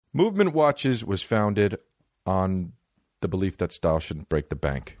Movement Watches was founded on the belief that style shouldn't break the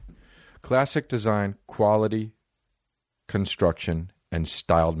bank. Classic design, quality, construction, and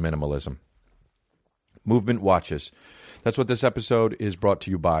styled minimalism. Movement Watches. That's what this episode is brought to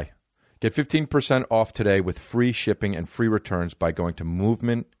you by. Get 15% off today with free shipping and free returns by going to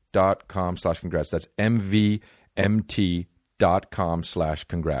movement.com/congrats. That's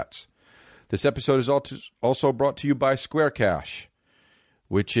MVMT.com/congrats. This episode is also brought to you by Square Cash,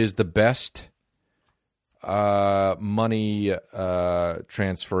 which is the best money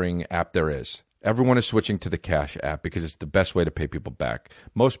transferring app there is. Everyone is switching to the Cash app because it's the best way to pay people back.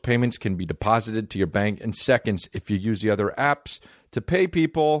 Most payments can be deposited to your bank in seconds. If you use the other apps to pay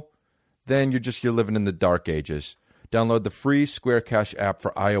people, then you're living in the dark ages. Download the free Square Cash app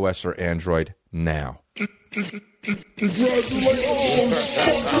for iOS or Android now.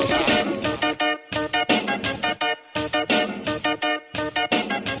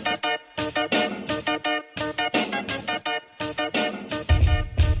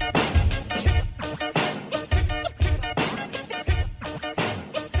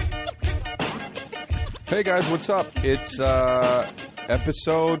 Hey guys, what's up? It's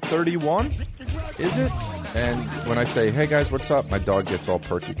episode 31, is it? And when I say, hey guys, what's up? My dog gets all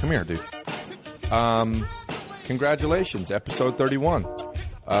perky. Come here, dude. Congratulations, episode 31.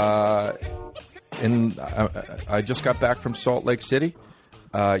 And I just got back from Salt Lake City,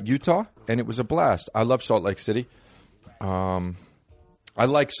 Utah, and it was a blast. I love Salt Lake City. I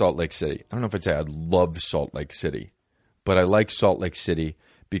like Salt Lake City. I don't know if I'd say I love Salt Lake City, but I like Salt Lake City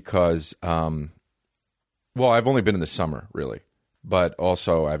because, well, I've only been in the summer, really. But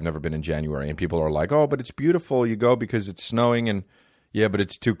also, I've never been in January. And people are like, oh, but it's beautiful. You go because it's snowing. And yeah, but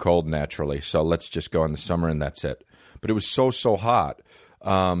it's too cold naturally. So let's just go in the summer and that's it. But it was so hot.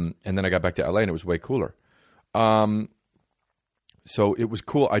 And then I got back to LA and it was way cooler. So it was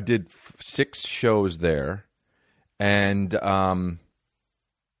cool. I did 6 shows there. And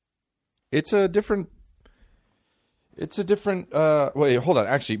it's a different... wait, hold on.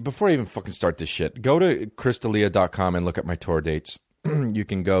 Actually, before I even fucking start this shit, go to chrisdelia.com and look at my tour dates. You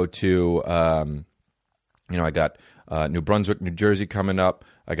can go to, I got New Brunswick, New Jersey coming up.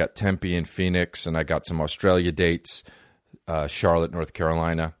 I got Tempe and Phoenix, and I got some Australia dates, Charlotte, North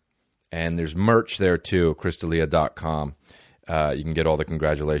Carolina. And there's merch there too, chrisdelia.com. You can get all the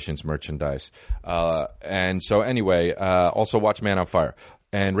congratulations merchandise. And so anyway, also watch Man on Fire.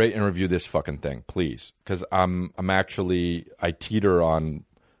 And rate and review this fucking thing, please, because I'm actually I teeter on,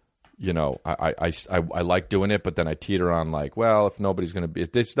 I like doing it, but then I teeter on like, well, if nobody's gonna be,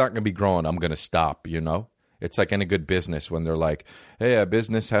 if it's not gonna be growing, I'm gonna stop. It's like in a good business when they're like, hey, a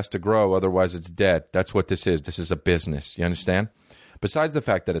business has to grow, otherwise it's dead. That's what this is. This is a business. You understand? Besides the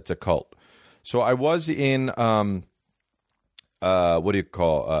fact that it's a cult. So I was in what do you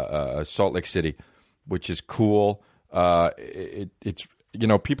call Salt Lake City, which is cool. It's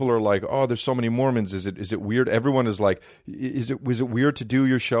people are like, oh, there's so many Mormons. Is it weird? Everyone is like, was it weird to do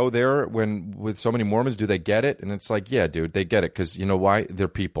your show there when with so many Mormons? Do they get it? And it's like, yeah, dude, they get it because you know why? They're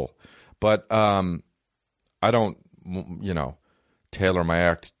people. But I don't, tailor my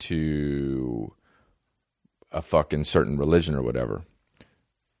act to a fucking certain religion or whatever.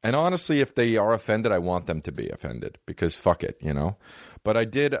 And honestly, if they are offended, I want them to be offended because fuck it, But I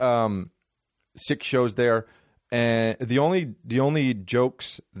did 6 shows there. And the only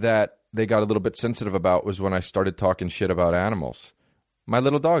jokes that they got a little bit sensitive about was when I started talking shit about animals, my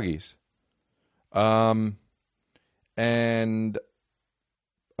little doggies. But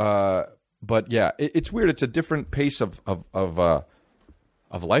yeah, it's weird. It's a different pace of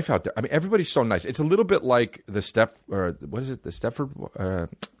life out there. I mean, everybody's so nice. It's a little bit like the Stepford?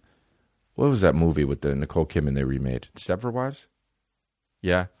 What was that movie with the Nicole Kidman they remade? Stepford Wives?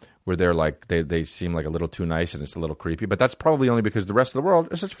 Yeah. Where they're like, they seem like a little too nice and it's a little creepy. But that's probably only because the rest of the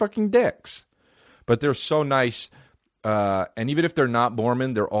world are such fucking dicks. But they're so nice. And even if they're not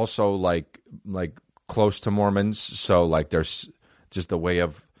Mormon, they're also like close to Mormons. So like there's just the way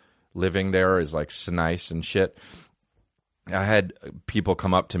of living there is like nice and shit. I had people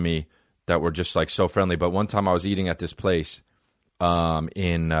come up to me that were just like so friendly. But one time I was eating at this place this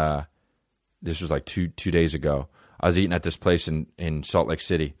was like two days ago. I was eating at this place in Salt Lake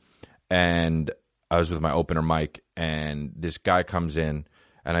City. And I was with my opener, Mike, and this guy comes in,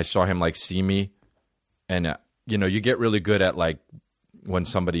 and I saw him, like, see me. And, you get really good at, like, when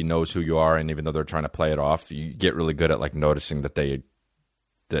somebody knows who you are, and even though they're trying to play it off, you get really good at, like, noticing that they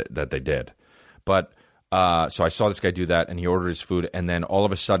did. But So I saw this guy do that, and he ordered his food, and then all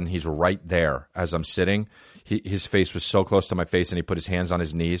of a sudden, he's right there as I'm sitting. His face was so close to my face, and he put his hands on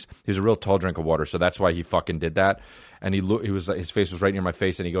his knees. He was a real tall drink of water, so that's why he fucking did that. And his face was right near my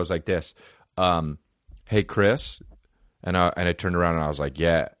face, and he goes like this, "Hey, Chris," and I turned around and I was like,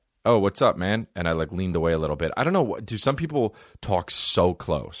 "Yeah, oh, what's up, man?" And I like leaned away a little bit. I don't know, do some people talk so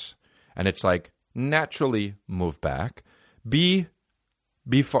close, and it's like naturally move back, be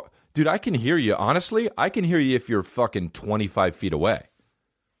far. Dude, I can hear you. Honestly, I can hear you if you're fucking 25 feet away.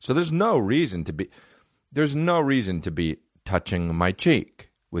 So there's no reason to be touching my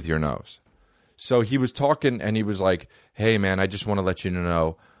cheek with your nose. So he was talking and he was like, "Hey man, I just want to let you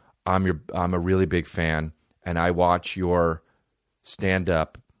know I'm a really big fan and I watch your stand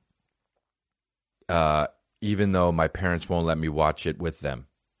up even though my parents won't let me watch it with them."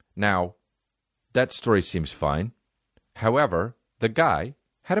 Now, that story seems fine. However, the guy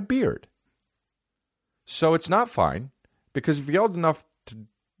had a beard. So it's not fine, because if you're old enough to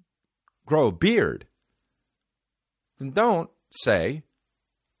grow a beard, then don't say,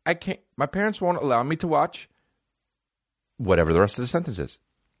 "I can't, my parents won't allow me to watch," whatever the rest of the sentence is.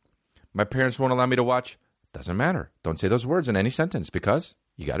 "My parents won't allow me to watch," doesn't matter. Don't say those words in any sentence because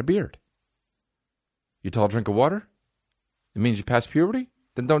you got a beard. You tall drink of water? It means you passed puberty?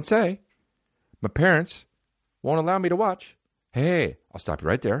 Then don't say, "My parents won't allow me to watch." Hey, I'll stop you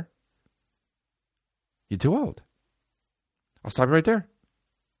right there. You're too old. I'll stop you right there.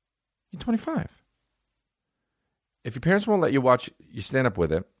 You're 25. If your parents won't let you watch, you stand up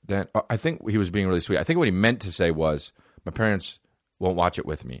with it, then I think he was being really sweet. I think what he meant to say was, "My parents won't watch it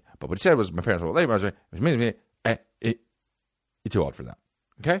with me." But what he said was, "My parents won't let me watch it," which means you're too old for that.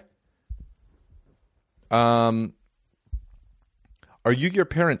 Okay? Are you your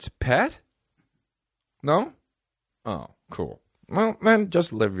parents' pet? No? Oh, cool. Well, then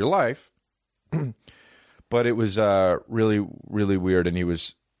just live your life. But it was really, really weird, and he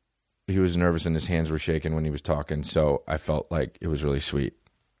was nervous, and his hands were shaking when he was talking. So I felt like it was really sweet,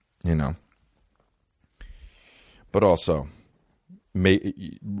 you know. But also,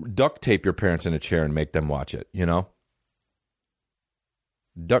 duct tape your parents in a chair and make them watch it. You know,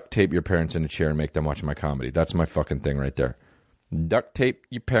 duct tape your parents in a chair and make them watch my comedy. That's my fucking thing right there. Duct tape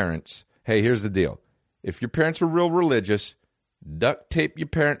your parents. Hey, here's the deal. If your parents were real religious, duct tape your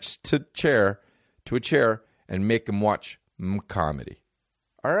parents to a chair and make them watch comedy.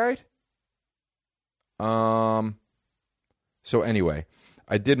 All right? So anyway,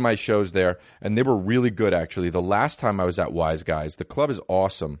 I did my shows there, and they were really good, actually. The last time I was at Wise Guys, the club is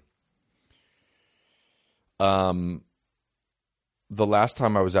awesome. The last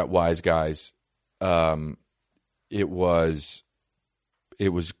time I was at Wise Guys, it was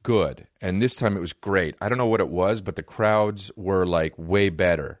good, and this time it was great. I don't know what it was, but the crowds were like way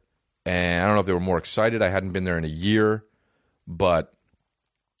better, and I don't know if they were more excited. I hadn't been there in a year, but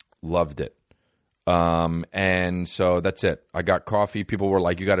loved it. And so that's it. I got coffee. People were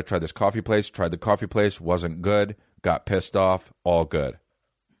like, "You got to try this coffee place." Tried the coffee place, wasn't good. Got pissed off. All good.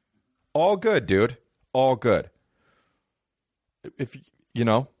 All good, dude. All good. If you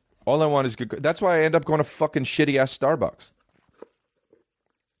know, all I want is good. That's why I end up going to fucking shitty ass Starbucks,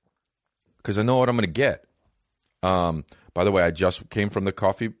 because I know what I'm going to get. By the way, I just came from the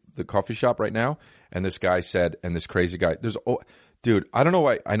coffee shop right now, and this guy said, and this crazy guy, dude, I don't know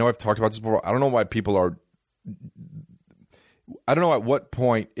why. I know I've talked about this before. I don't know why people are. I don't know at what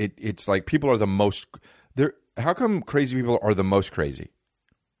point it's like people are the most. How come crazy people are the most crazy?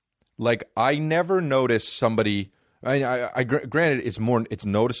 Like, I never notice somebody. I granted, it's more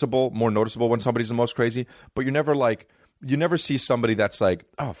noticeable when somebody's the most crazy, but you never see somebody that's like,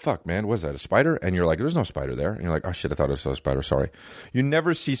 "Oh fuck, man, was that a spider?" And you're like, "There's no spider there," and you're like, "Oh shit, I thought I saw a spider. Sorry." You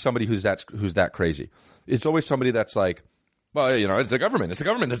never see somebody who's that crazy. It's always somebody that's like, "Well, you know, it's the government. It's the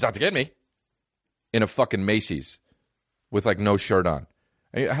government that's out to get me." In a fucking Macy's with like no shirt on.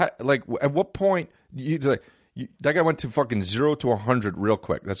 Like, at what point that guy went to fucking 0 to 100 real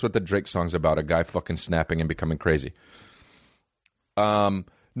quick. That's what the Drake song's about. A guy fucking snapping and becoming crazy. No,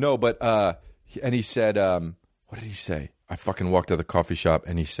 but and he said, what did he say? I fucking walked out of the coffee shop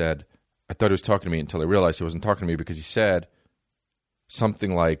and he said, I thought he was talking to me until I realized he wasn't talking to me, because he said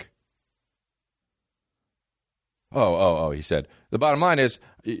something like, he said, the bottom line is,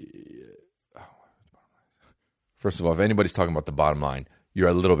 first of all, if anybody's talking about the bottom line, you're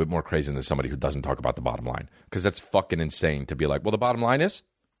a little bit more crazy than somebody who doesn't talk about the bottom line, because that's fucking insane to be like, well, the bottom line is,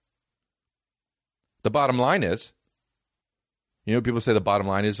 you know, people say the bottom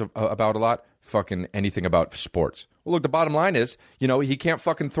line is about a lot, fucking anything about sports. Well, look, the bottom line is, you know, he can't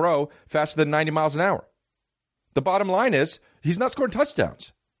fucking throw faster than 90 miles an hour. The bottom line is, he's not scoring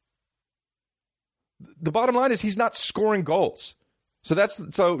touchdowns. The bottom line is he's not scoring goals.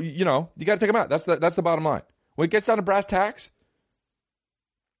 So you got to take him out. That's the bottom line. When it gets down to brass tacks,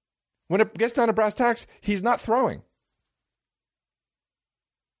 he's not throwing.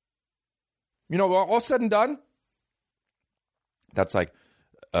 All said and done, that's like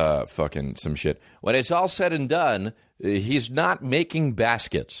fucking some shit. When it's all said and done, he's not making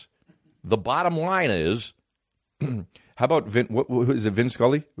baskets. The bottom line is, how about is it Vin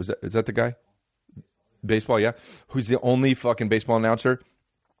Scully? Is that the guy? Baseball, yeah. Who's the only fucking baseball announcer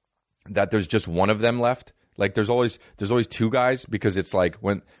that there's just one of them left? Like there's always two guys, because it's like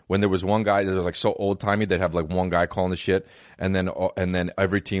when there was one guy that was like so old timey, they'd have like one guy calling the shit, and then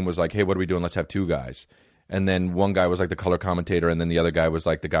every team was like, hey, what are we doing? Let's have two guys. And then one guy was like the color commentator, and then the other guy was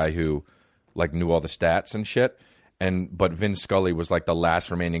like the guy who like knew all the stats and shit. But Vin Scully was like the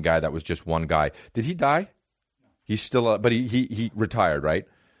last remaining guy that was just one guy. Did he die? He's still, but he retired, right?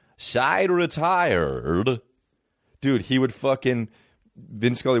 Side retired, dude. He would fucking.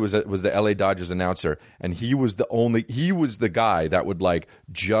 Vin Scully was the LA Dodgers announcer, and he was the guy that would like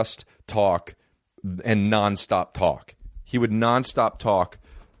just talk and nonstop talk. He would nonstop talk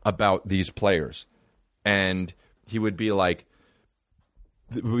about these players, and he would be like,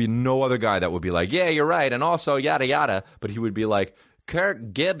 there would be no other guy that would be like, yeah, you're right, and also yada yada. But he would be like,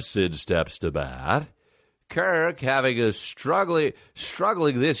 Kirk Gibson steps to bat. Kirk having a struggling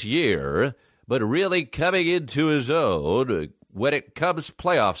this year, but really coming into his own when it comes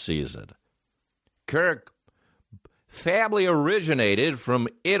playoff season. Kirk, family originated from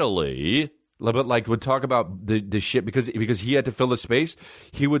Italy, but like would talk about the shit because he had to fill the space.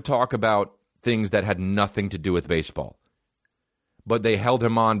 He would talk about things that had nothing to do with baseball, but they held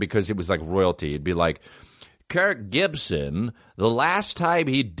him on because it was like royalty. It'd be like, Kirk Gibson, the last time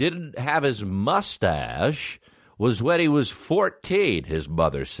he didn't have his mustache was when he was 14, his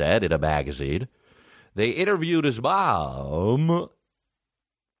mother said in a magazine. They interviewed his mom,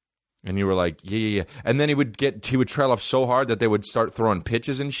 and you were like, yeah. And then he would trail off so hard that they would start throwing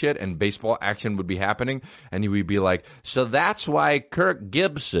pitches and shit, and baseball action would be happening, and he would be like, so that's why Kirk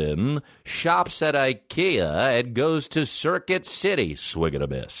Gibson shops at IKEA and goes to Circuit City, swing and a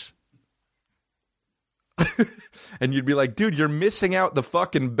miss. And you'd be like, dude, you're missing out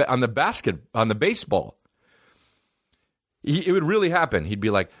on the baseball. It would really happen. He'd be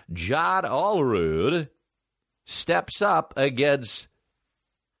like, John Olerud steps up against,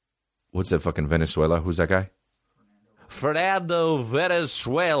 what's that fucking Venezuela? Who's that guy? Fernando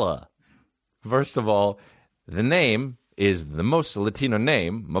Venezuela. First of all, the name is the most Latino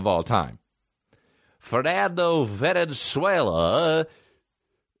name of all time. Fernando Venezuela.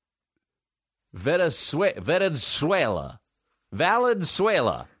 Valenzuela.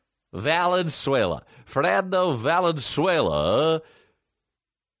 Fernando Valenzuela,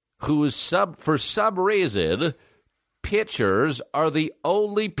 who is for some reason, pitchers are the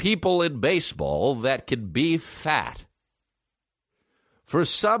only people in baseball that can be fat. For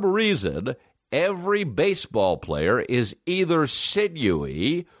some reason, every baseball player is either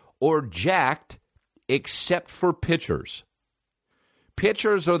sinewy or jacked except for pitchers.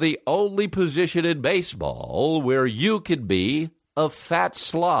 Pitchers are the only position in baseball where you can be a fat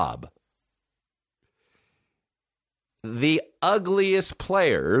slob. The ugliest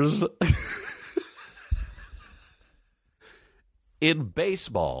players in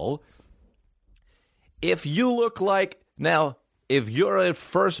baseball, if you're a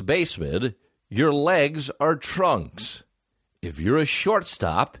first baseman, your legs are trunks. If you're a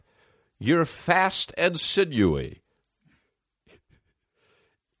shortstop, you're fast and sinewy.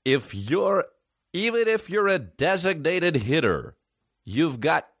 Even if you're a designated hitter, you've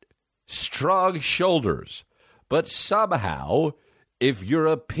got strong shoulders. But somehow, if you're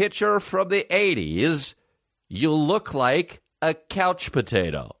a pitcher from the 80s, you look like a couch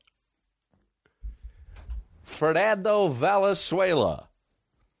potato. Fernando Valenzuela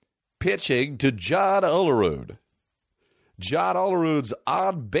pitching to John Olerud. John Olerud's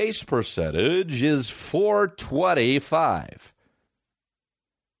on-base percentage is .425.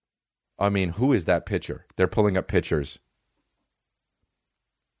 I mean, who is that pitcher? They're pulling up pitchers.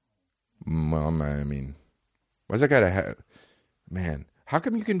 I mean, why's that guy to have? Man, how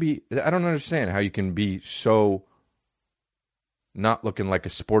come you can be? I don't understand how you can be so not looking like a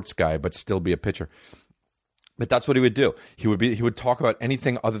sports guy, but still be a pitcher. But that's what he would do. He would talk about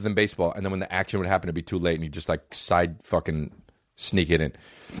anything other than baseball, and then when the action would happen, it'd be too late, and he'd just like side fucking sneak it in.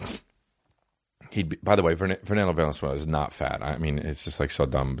 By the way, Fernando Valenzuela is not fat. I mean, it's just like so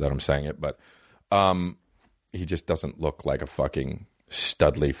dumb that I'm saying it, but he just doesn't look like a fucking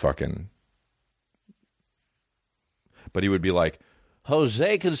studly fucking. But he would be like,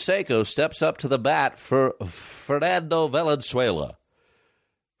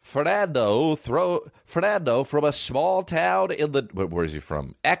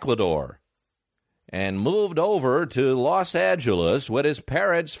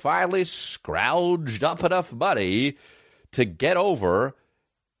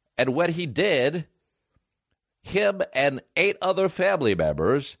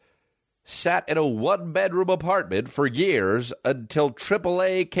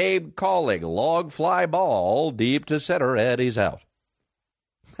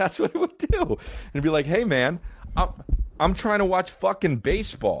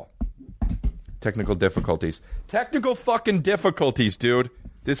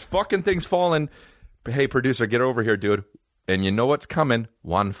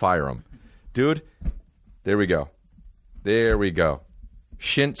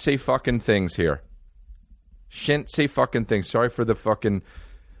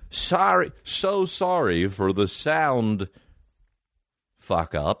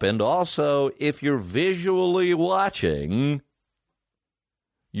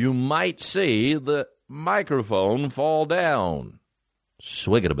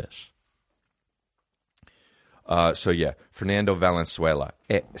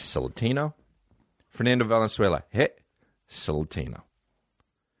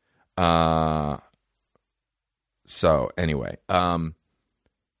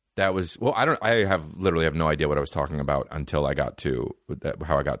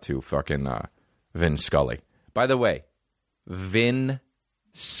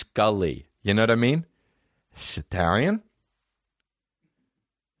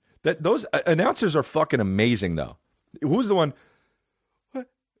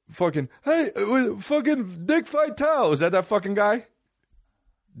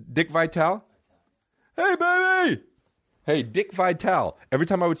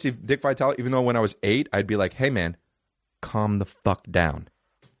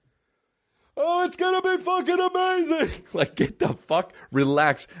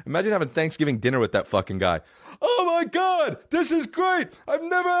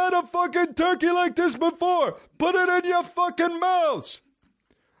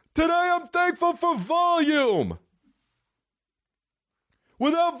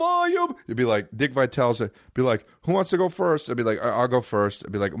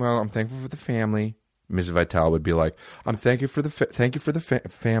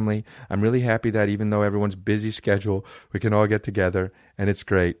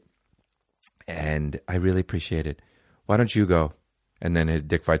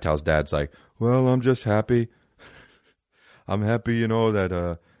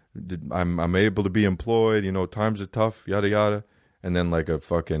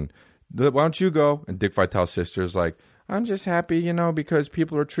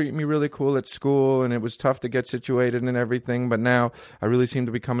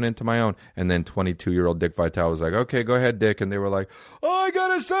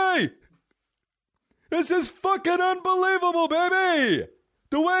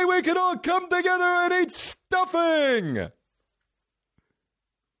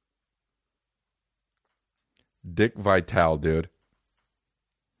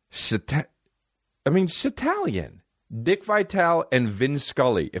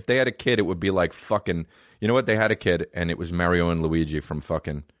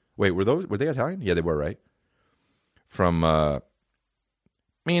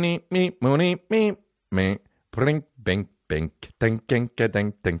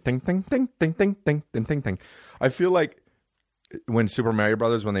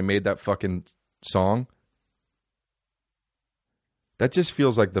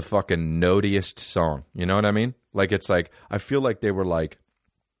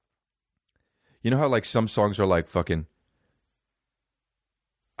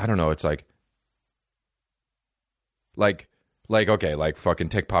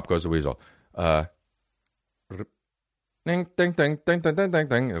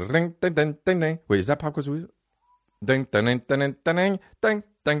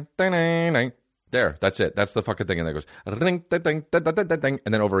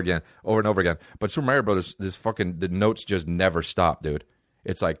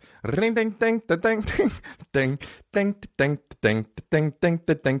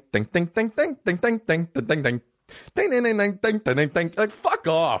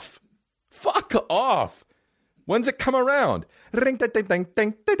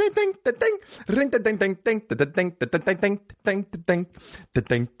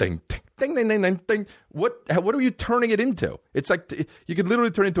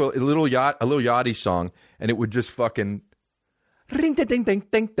 Ring ding ding ding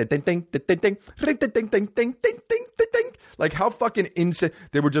ding ding ding ding ding ding ring ding ding ding ding ding ding ding. Like how fucking insane.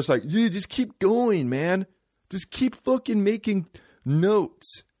 They were just like, dude, just keep going, man. Just keep fucking making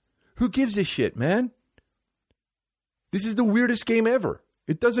notes. Who gives a shit, man? This is the weirdest game ever.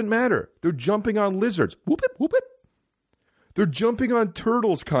 It doesn't matter. They're jumping on lizards. Whoop it, whoop it. They're jumping on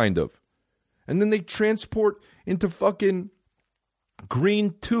turtles, kind of. And then they transport into fucking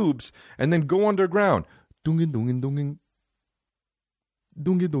green tubes and then go underground. Dungin, dungin, dungin.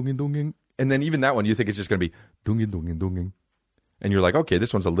 Dungin, dungin, dungin. And then even that one, you think it's just going to be dungin, dungin, dungin. And you're like, okay,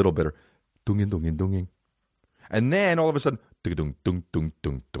 this one's a little better. Dungin, dungin, dungin. And then all of a sudden, dung dung dung dung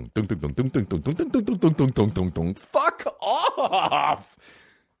dung dung dung dung dung dung dung dung dung dung dung dung dung dung. Fuck off!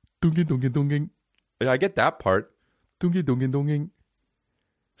 Dungin, dungin, dungin. I get that part. Dungin, dungin, dungin.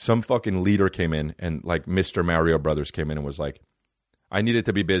 Some fucking leader came in and like Mr. Mario Brothers came in and was like, I need it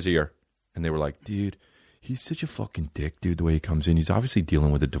to be busier. And they were like, dude, he's such a fucking dick, dude, the way he comes in. He's obviously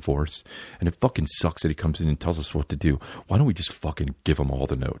dealing with a divorce. And it fucking sucks that he comes in and tells us what to do. Why don't we just fucking give him all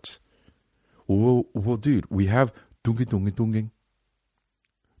the notes? Well, dude, we have dungin, dungin, dungin.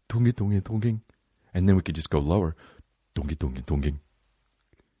 Dungin, dungin, dungin. And then we could just go lower. Dungin, dungin, dungin.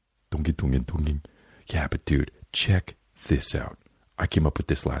 Dungin, dungin, dungin. Yeah, but dude, check this out. I came up with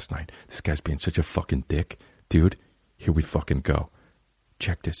this last night. This guy's being such a fucking dick. Dude, here we fucking go.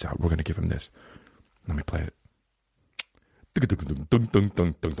 Check this out. We're going to give him this. Let me play it.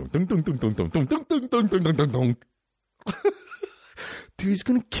 Dude, he's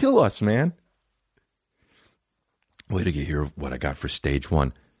going to kill us, man. Wait till you hear what I got for stage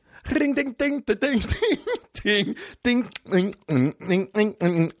one. Ring ding ding ding ding ding ding ding ding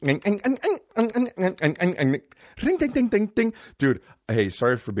ring ding ding ding ding. Dude, hey,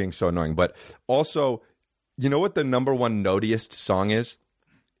 sorry for being so annoying, but also, you know what the number one notiest song is?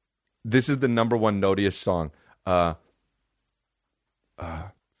 This is the number one notiest song. Oh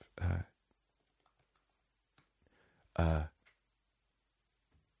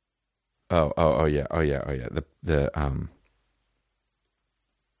yeah.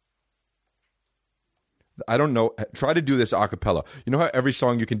 I don't know. Try to do this a cappella. You know how every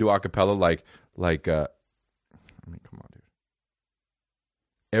song you can do a cappella, I mean, come on, dude.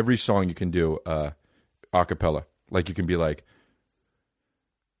 Every song you can do a cappella. Like you can be like,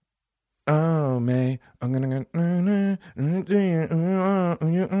 oh, May, I'm gonna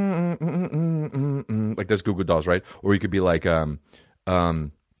like that's Goo Goo Dolls, right? Or you could be like,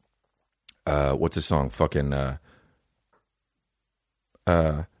 what's the song? Fucking,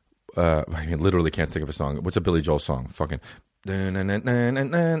 I literally can't think of a song. What's a Billy Joel song? Fucking, you know,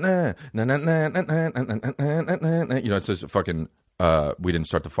 it says fucking, we didn't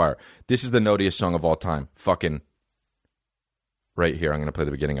start the fire. This is the notiest song of all time. Fucking, right here. I'm going to play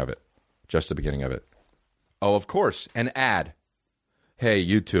the beginning of it. Just the beginning of it. Oh, of course. An ad. Hey,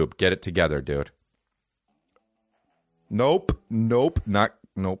 YouTube, get it together, dude. Nope. Let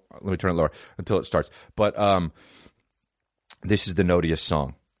me turn it lower until it starts. But this is the notiest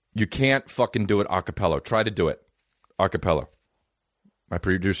song. You can't fucking do it a cappella. Try to do it a cappella. My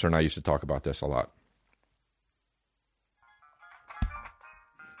producer and I used to talk about this a lot.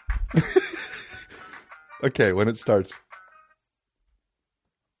 Okay, when it starts.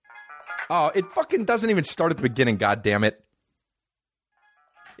 Oh, it fucking doesn't even start at the beginning, goddammit.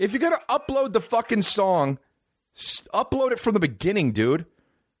 If you're going to upload the fucking song, upload it from the beginning, dude.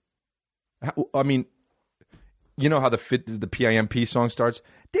 I mean, you know how the PIMP song starts?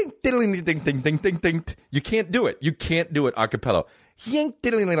 Ding, ding, ding, ding, ding, ding, ding. You can't do it. You can't do it a cappella. Ding,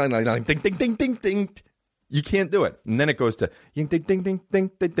 ding, ding, ding, ding, ding. You can't do it. And then it goes to ding, ding, ding, ding,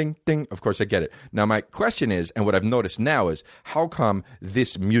 ding, ding, ding. Of course, I get it. Now, my question is, and what I've noticed now is, how come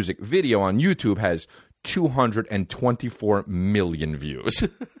this music video on YouTube has 224 million views?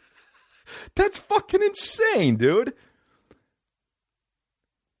 That's fucking insane, dude.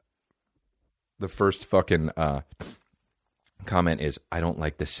 The first fucking comment is, I don't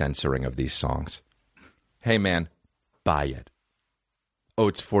like the censoring of these songs. Hey, man, buy it. Oh,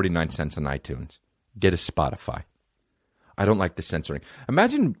 it's 49 cents on iTunes. Get a Spotify. I don't like the censoring.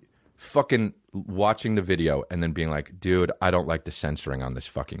 Imagine fucking watching the video and then being like, dude, I don't like the censoring on this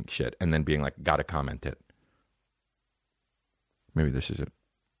fucking shit. And then being like, gotta comment it. Maybe this is it.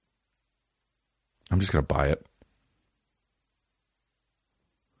 I'm just going to buy it.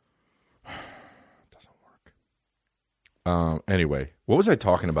 Anyway, what was I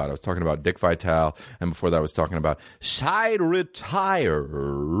talking about? I was talking about Dick Vitale, and before that I was talking about Side Retired.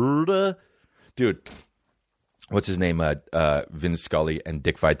 Dude, what's his name? Vin Scully and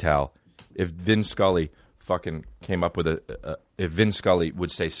Dick Vitale. If Vin Scully fucking came up with if Vin Scully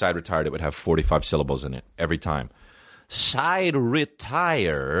would say Side Retired, it would have 45 syllables in it every time. side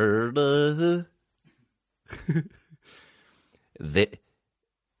retired.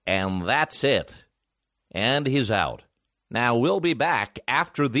 And that's it. And he's out. Now, we'll be back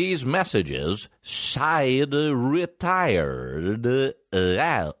after these messages. Side retired. Is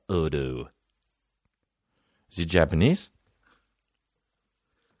he Japanese?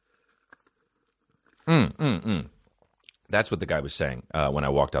 That's what the guy was saying when I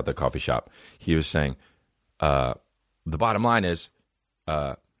walked out the coffee shop. He was saying, the bottom line is,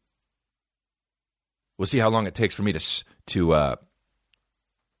 we'll see how long it takes for me to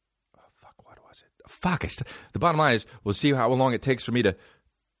the bottom line is, we'll see how long it takes for me to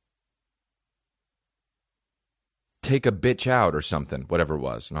take a bitch out or something, whatever it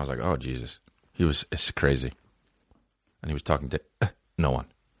was. And I was like, oh, Jesus. It's crazy. And he was talking to no one.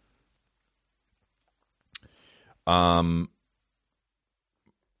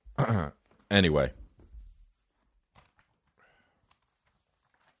 Anyway.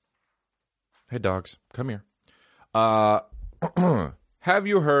 Hey, dogs, come here. Have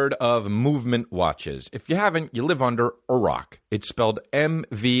you heard of Movement Watches? If you haven't, you live under a rock. It's spelled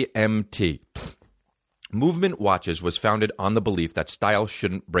MVMT. Movement Watches was founded on the belief that style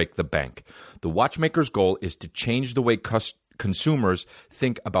shouldn't break the bank. The watchmaker's goal is to change the way consumers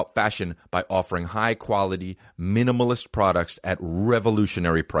think about fashion by offering high-quality, minimalist products at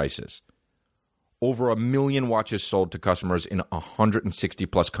revolutionary prices. Over 1 million watches sold to customers in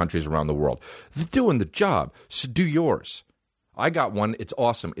 160-plus countries around the world. They're doing the job, so do yours. I got one. It's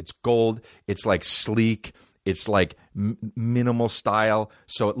awesome. It's gold. It's like sleek. It's like minimal style,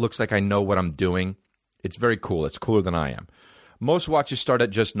 so it looks like I know what I'm doing. It's very cool. It's cooler than I am. Most watches start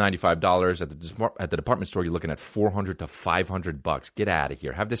at just $95. At the department store, you're looking at $400 to $500. Get out of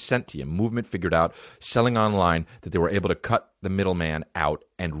here. Have this sent to you. Movement figured out, selling online, that they were able to cut the middleman out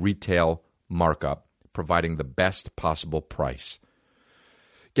and retail markup, providing the best possible price.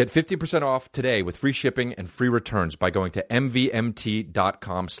 Get 50% off today with free shipping and free returns by going to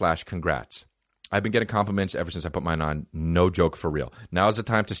mvmt.com/congrats. I've been getting compliments ever since I put mine on. No joke, for real. Now's the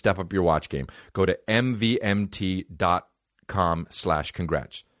time to step up your watch game. Go to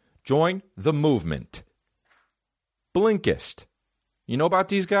mvmt.com/congrats. Join the movement. Blinkist. You know about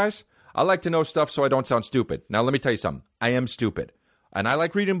these guys? I like to know stuff so I don't sound stupid. Now, let me tell you something. I am stupid. And I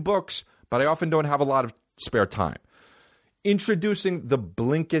like reading books, but I often don't have a lot of spare time. Introducing the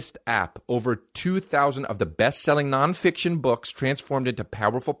Blinkist app. Over 2,000 of the best-selling nonfiction books transformed into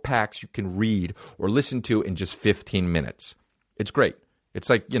powerful packs you can read or listen to in just 15 minutes. It's great. It's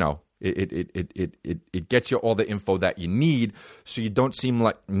like, it gets you all the info that you need so you don't seem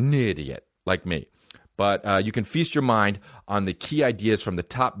like an idiot like me. But you can feast your mind on the key ideas from the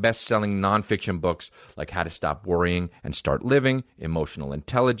top best-selling nonfiction books like How to Stop Worrying and Start Living, Emotional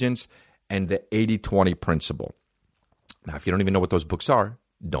Intelligence, and the 80-20 Principle. Now, if you don't even know what those books are,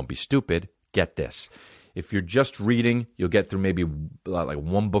 don't be stupid. Get this. If you're just reading, you'll get through maybe like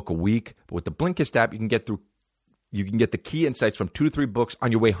one book a week. But with the Blinkist app, you can get the key insights from 2 to 3 books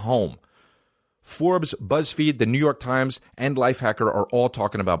on your way home. Forbes, BuzzFeed, the New York Times, and Lifehacker are all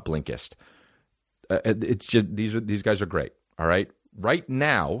talking about Blinkist. It's just these guys are great. All right. Right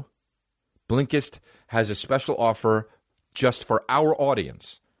now, Blinkist has a special offer just for our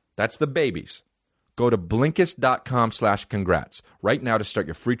audience. That's the babies. Go to Blinkist.com/congrats right now to start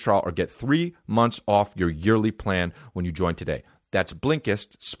your free trial or get 3 months off your yearly plan when you join today. That's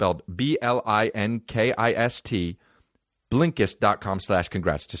Blinkist, spelled Blinkist,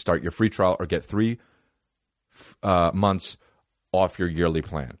 Blinkist.com/congrats to start your free trial or get 3 months off your yearly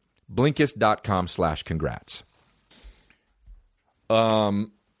plan. Blinkist.com/congrats. I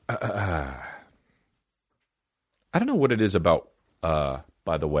don't know what it is about,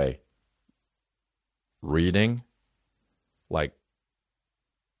 by the way, reading. Like,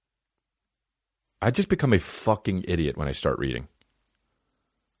 I just become a fucking idiot when I start reading.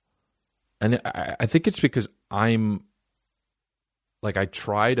 And I think it's because I'm, like, I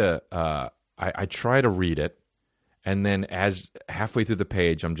try to read it, and then as halfway through the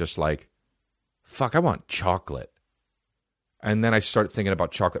page, I'm just like, fuck, I want chocolate. And then I start thinking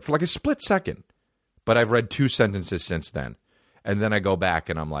about chocolate for like a split second. But I've read 2 sentences since then. And then I go back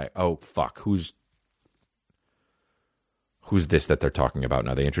and I'm like, oh, fuck, who's this that they're talking about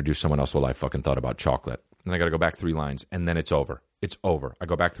now? They introduced someone else while I fucking thought about chocolate. And I got to go back 3 lines, and then it's over. It's over. I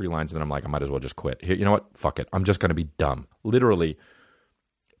go back 3 lines, and then I'm like, I might as well just quit. Here, you know what? Fuck it. I'm just going to be dumb. Literally,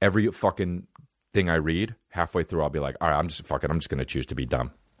 every fucking thing I read, halfway through, I'll be like, all right, fuck it. I'm just going to choose to be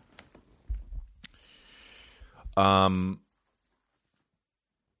dumb. Oh,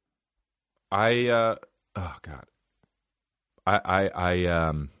 God.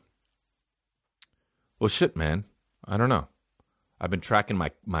 Well, shit, man. I don't know. I've been tracking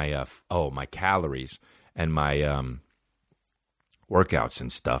my calories and my workouts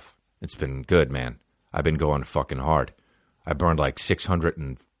and stuff. It's been good, man. I've been going fucking hard. I burned like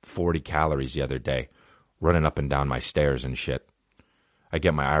 640 calories the other day, running up and down my stairs and shit. I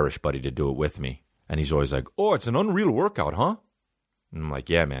get my Irish buddy to do it with me, and he's always like, "Oh, it's an unreal workout, huh?" And I'm like,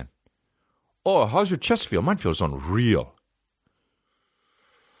 "Yeah, man." "Oh, how's your chest feel?" "Mine feels unreal."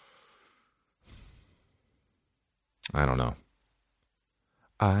 I don't know.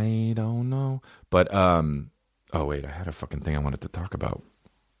 But, oh, wait, I had a fucking thing I wanted to talk about,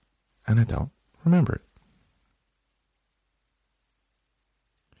 and I don't remember it.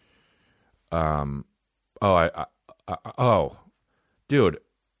 Dude,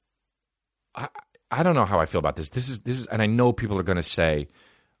 I don't know how I feel about this. This is, and I know people are going to say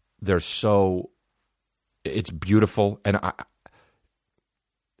it's beautiful, and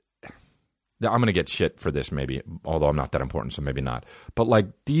I'm going to get shit for this maybe, although I'm not that important, so maybe not. But like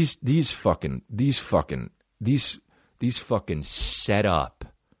these fucking set up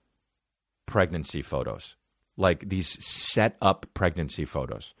pregnancy photos, like these set up pregnancy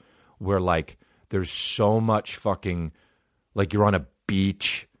photos where like there's so much fucking, like you're on a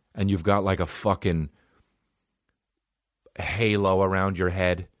beach and you've got like a fucking halo around your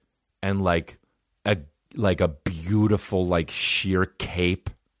head and like a beautiful like sheer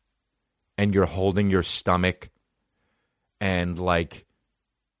cape, and you're holding your stomach, and like,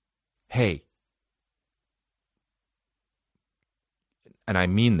 hey, and I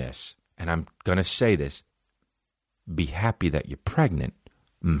mean this, and I'm going to say this, be happy that you're pregnant.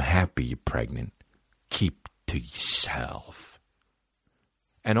 I'm happy you're pregnant. Keep to yourself.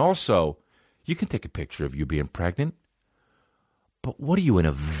 And also, you can take a picture of you being pregnant, but what are you, an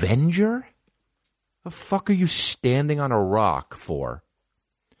Avenger? The fuck are you standing on a rock for?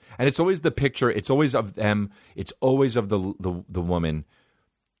 And it's always the picture, it's always of them, it's always of the woman,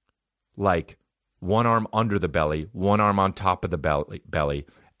 like one arm under the belly, one arm on top of the belly,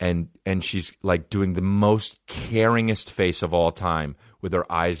 and she's like doing the most caringest face of all time with her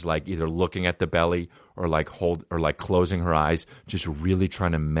eyes like either looking at the belly or like closing her eyes, just really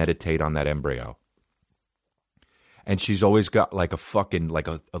trying to meditate on that embryo. And she's always got like a fucking like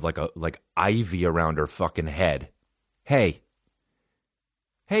ivy around her fucking head. Hey,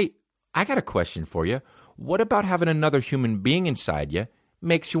 I got a question for you. What about having another human being inside you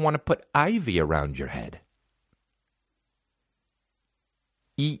makes you want to put ivy around your head?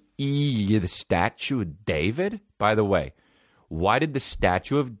 The statue of David? By the way, why did the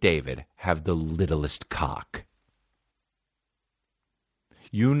statue of David have the littlest cock?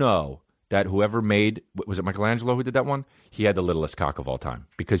 You know that whoever made, was it Michelangelo who did that one? He had the littlest cock of all time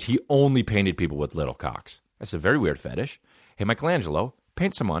because he only painted people with little cocks. That's a very weird fetish. Hey, Michelangelo,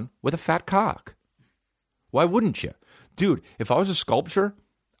 paint someone with a fat cock. Why wouldn't you? Dude, if I was a sculptor,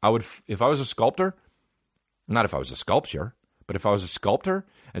 but if I was a sculptor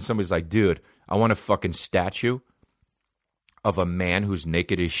and somebody's like, dude, I want a fucking statue of a man who's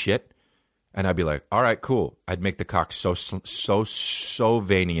naked as shit, and I'd be like, all right, cool. I'd make the cock so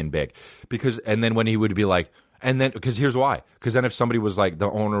veiny and big. And then when he would be like, because here's why. Because then if somebody was like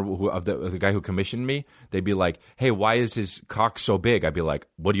the owner of the guy who commissioned me, they'd be like, hey, why is his cock so big? I'd be like,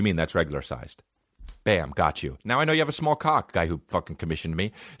 what do you mean? That's regular sized. Bam, got you. Now I know you have a small cock, guy who fucking commissioned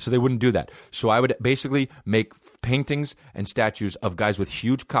me. So they wouldn't do that. So I would basically make paintings and statues of guys with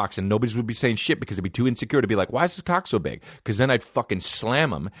huge cocks, and nobody would be saying shit because they'd be too insecure to be like, why is his cock so big? Because then I'd fucking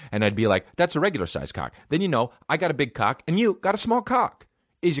slam him, and I'd be like, that's a regular sized cock. Then you know, I got a big cock, and you got a small cock.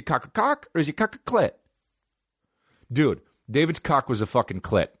 Is your cock a cock, or is your cock a clit? Dude, David's cock was a fucking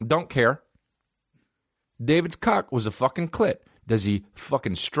clit. Don't care. David's cock was a fucking clit. Does he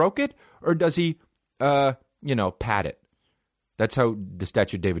fucking stroke it, or does he, pat it? That's how the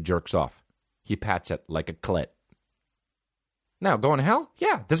statue of David jerks off. He pats it like a clit. Now, going to hell?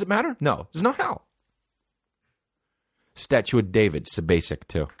 Yeah. Does it matter? No. There's no hell. Statue of David, Sabasic,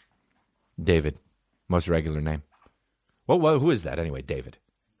 too. David. Most regular name. Well, who is that anyway, David?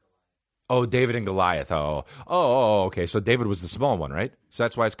 Oh, David and Goliath. Oh, okay. So David was the small one, right? So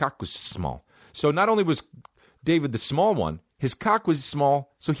that's why his cock was small. So not only was David the small one, his cock was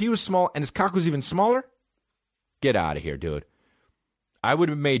small, so he was small, and his cock was even smaller? Get out of here, dude. I would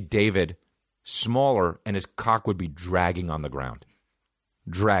have made David smaller, and his cock would be dragging on the ground.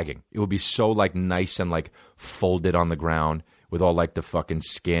 Dragging. It would be so, like, nice and, like, folded on the ground with all, like, the fucking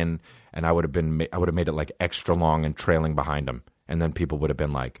skin, and I would have made it, like, extra long and trailing behind him. And then people would have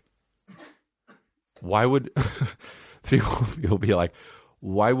been like, why would... people be like,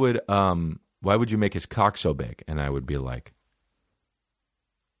 why would you make his cock so big? And I would be like,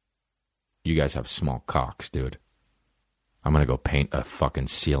 you guys have small cocks, dude. I'm going to go paint a fucking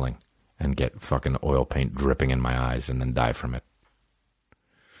ceiling and get fucking oil paint dripping in my eyes and then die from it.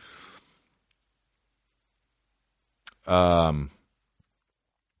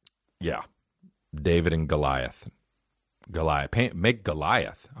 Yeah. David and Goliath. Make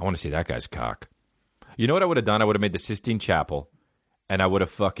Goliath. I want to see that guy's cock. You know what I would have done? I would have made the Sistine Chapel, and I would have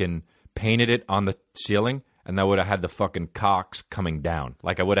fucking painted it on the ceiling, and I would have had the fucking cocks coming down.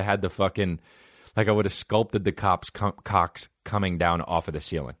 Like I would have had the fucking, like I would have sculpted the cocks coming down off of the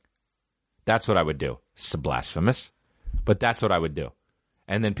ceiling. That's what I would do. It's blasphemous, but that's what I would do.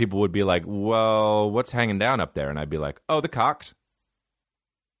 And then people would be like, well, what's hanging down up there? And I'd be like, oh, the cocks.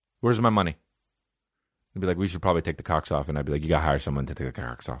 Where's my money? They'd be like, we should probably take the cocks off. And I'd be like, you got to hire someone to take the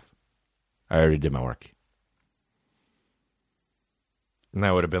cocks off. I already did my work. And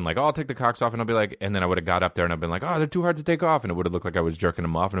I would have been like, oh, I'll take the cocks off. And I'll be like, and then I would have got up there and I've been like, oh, they're too hard to take off. And it would have looked like I was jerking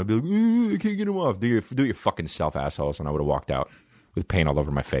them off. And I'd be like, I can't get them off. Do your fucking self, assholes. And I would have walked out with paint all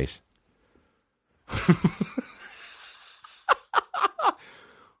over my face.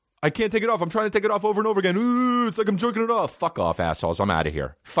 I can't take it off. I'm trying to take it off over and over again. Ooh, it's like I'm jerking it off. Fuck off, assholes. I'm out of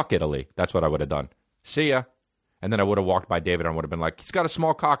here. Fuck Italy. That's what I would have done. See ya. And then I would have walked by David and I would have been like, he's got a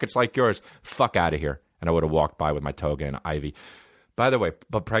small cock. It's like yours. Fuck out of here. And I would have walked by with my toga and ivy. By the way,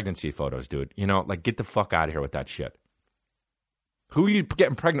 but pregnancy photos, dude. You know, like, get the fuck out of here with that shit. Who are you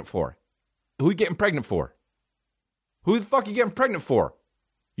getting pregnant for? Who are you getting pregnant for? Who the fuck are you getting pregnant for?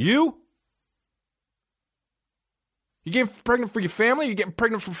 You? You getting pregnant for your family? You getting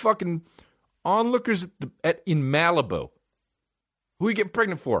pregnant for fucking onlookers in Malibu? Who are you getting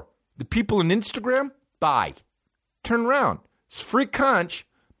pregnant for? The people on Instagram? Bye. Turn around. It's free conch,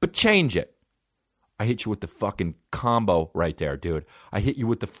 but change it. I hit you with the fucking combo right there, dude. I hit you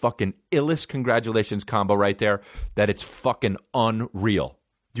with the fucking illest congratulations combo right there that it's fucking unreal.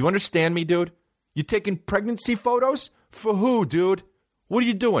 Do you understand me, dude? You taking pregnancy photos? For who, dude? What are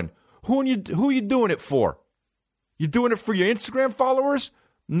you doing? Who are you doing it for? You doing it for your Instagram followers?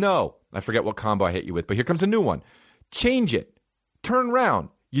 No. I forget what combo I hit you with, but here comes a new one. Change it. Turn around.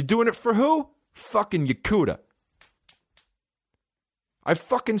 You doing it for who? Fucking Yakuta. I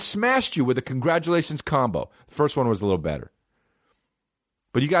fucking smashed you with a congratulations combo. The first one was a little better.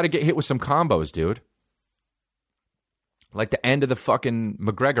 But you got to get hit with some combos, dude. Like the end of the fucking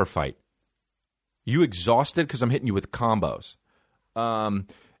McGregor fight. You exhausted because I'm hitting you with combos. Yeah.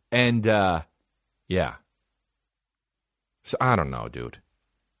 So I don't know, dude.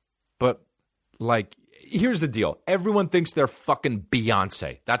 But, like, here's the deal. Everyone thinks they're fucking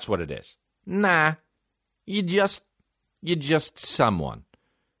Beyonce. That's what it is. Nah. You just someone.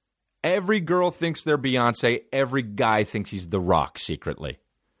 Every girl thinks they're Beyonce. Every guy thinks he's The Rock secretly.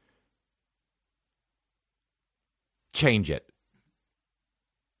 Change it.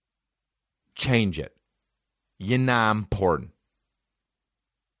 Change it. You're not important.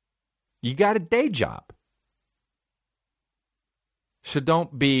 You got a day job. So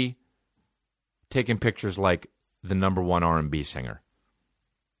don't be taking pictures like the number one R&B singer.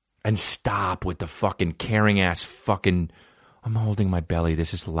 And stop with the fucking caring-ass fucking, I'm holding my belly,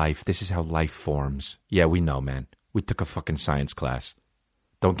 this is life, this is how life forms. Yeah, we know, man. We took a fucking science class.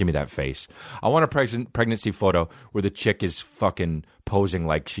 Don't give me that face. I want a pregnancy photo where the chick is fucking posing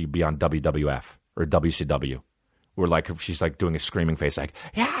like she'd be on WWF or WCW. Where like she's like doing a screaming face like,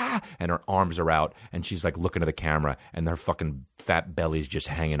 yeah, and her arms are out and she's like looking at the camera and her fucking fat belly's just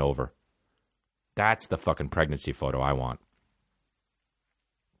hanging over. That's the fucking pregnancy photo I want.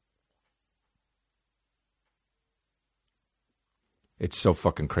 It's so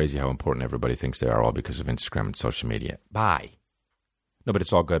fucking crazy how important everybody thinks they are all because of Instagram and social media. Bye. No, but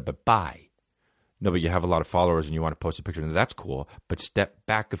it's all good, but bye. No, but you have a lot of followers and you want to post a picture, and that's cool, but step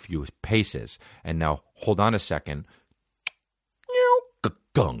back a few paces, and now hold on a second.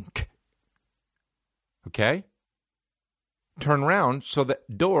 Gunk. Okay? Turn around so the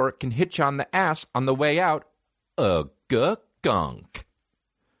door can hit you on the ass on the way out. Gunk.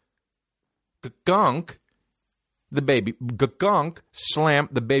 Gunk. The baby. Gunk. Slam.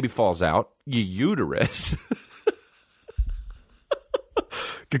 The baby falls out. Your uterus.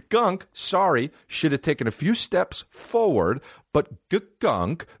 Gunk, sorry, should have taken a few steps forward, but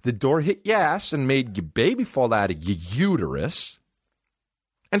gunk, the door hit your ass and made your baby fall out of your uterus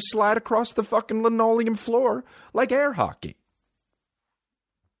and slide across the fucking linoleum floor like air hockey.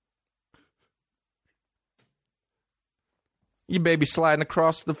 Your baby sliding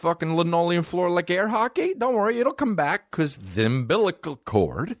across the fucking linoleum floor like air hockey? Don't worry, it'll come back because the umbilical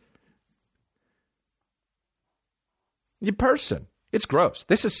cord. Your person. It's gross.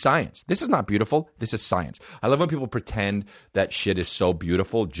 This is science. This is not beautiful. This is science. I love when people pretend that shit is so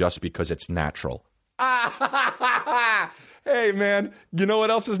beautiful just because it's natural. Hey, man, you know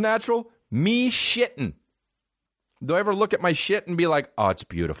what else is natural? Me shitting. Do I ever look at my shit and be like, oh, it's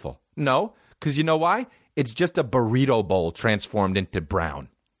beautiful? No, because you know why? It's just a burrito bowl transformed into brown.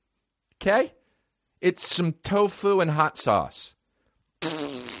 Okay? It's some tofu and hot sauce.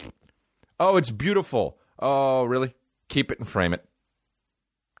 Oh, it's beautiful. Oh, really? Keep it and frame it.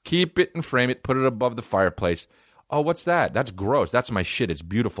 Keep it and frame it. Put it above the fireplace. Oh, what's that? That's gross. That's my shit. It's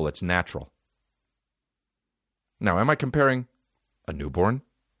beautiful. It's natural. Now, am I comparing a newborn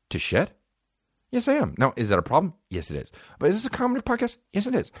to shit? Yes, I am. Now, is that a problem? Yes, it is. But is this a comedy podcast? Yes,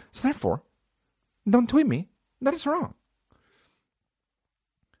 it is. So therefore, don't tweet me that it's wrong.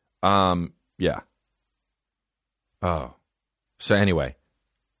 Yeah. Oh. So anyway,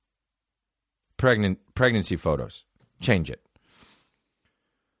 pregnancy photos. Change it.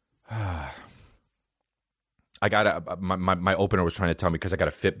 I got my opener was trying to tell me because I got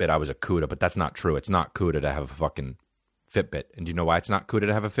a Fitbit I was a CUDA, but that's not true. It's not CUDA to have a fucking Fitbit. And do you know why it's not CUDA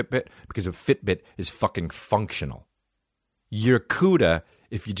to have a Fitbit? Because a Fitbit is fucking functional. You're CUDA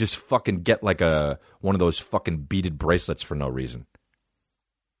if you just fucking get like one of those fucking beaded bracelets for no reason.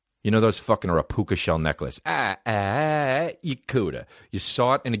 You know those fucking, or a puka shell necklace. You CUDA. You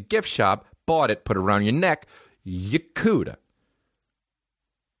saw it in a gift shop, bought it, put it around your neck, you CUDA.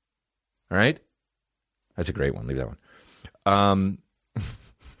 All right? That's a great one. Leave that one.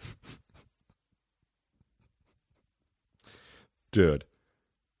 Dude.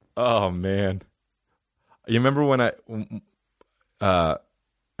 Oh, man. You remember when never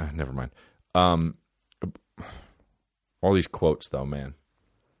mind. All these quotes, though, man.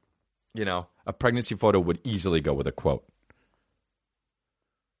 You know, a pregnancy photo would easily go with a quote.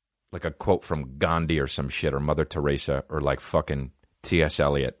 Like a quote from Gandhi or some shit, or Mother Teresa, or like fucking T.S.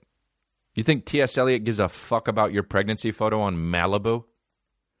 Eliot. You think T.S. Eliot gives a fuck about your pregnancy photo on Malibu?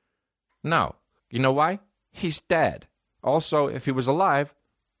 No. You know why? He's dead. Also, if he was alive,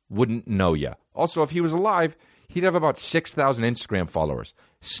 wouldn't know ya. Also, if he was alive, he'd have about 6,000 Instagram followers.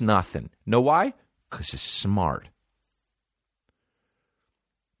 It's nothing. Know why? Because he's smart.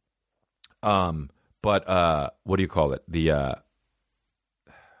 But what do you call it? The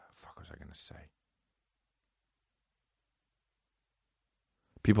fuck was I gonna say?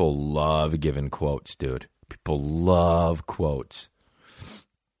 People love giving quotes, dude. People love quotes.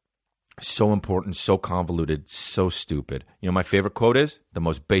 So important, so convoluted, so stupid. You know, my favorite quote is the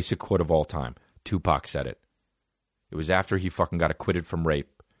most basic quote of all time. Tupac said it. It was after he fucking got acquitted from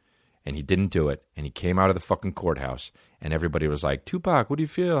rape, and he didn't do it, and he came out of the fucking courthouse, and everybody was like, Tupac, what do you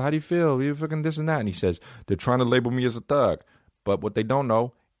feel? How do you feel? You fucking this and that. And he says, they're trying to label me as a thug, but what they don't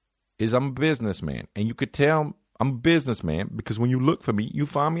know is I'm a businessman, and you could tell I'm a businessman because when you look for me, you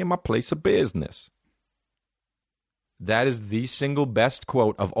find me in my place of business. That is the single best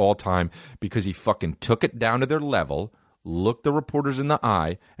quote of all time because he fucking took it down to their level, looked the reporters in the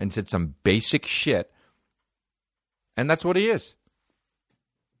eye, and said some basic shit. And that's what he is.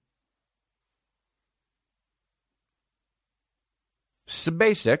 So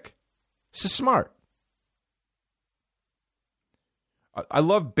basic, so smart. I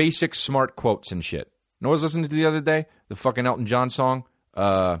love basic smart quotes and shit. You know what I was listening to the other day? The fucking Elton John song.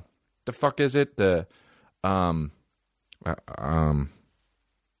 The fuck is it? I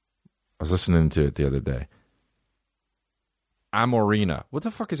was listening to it the other day. Amorina. What the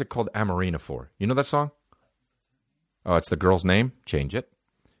fuck is it called Amorina for? You know that song? Oh, it's the girl's name? Change it.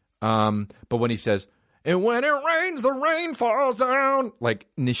 But when he says, and when it rains, the rain falls down. Like,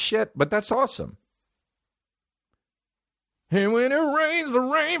 shit, but that's awesome. And when it rains, the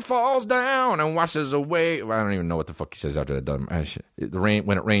rain falls down and washes away. I don't even know what the fuck he says after that.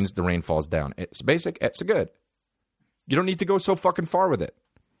 When it rains, the rain falls down. It's basic. It's good. You don't need to go so fucking far with it.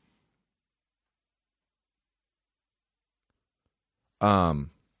 So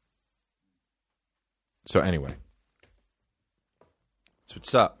anyway. That's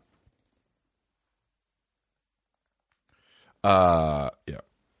what's up. Yeah.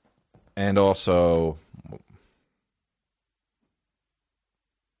 And also,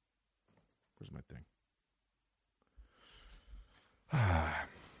 where's my thing?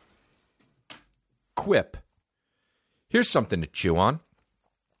 Quip. Here's something to chew on.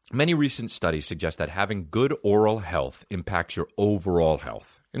 Many recent studies suggest that having good oral health impacts your overall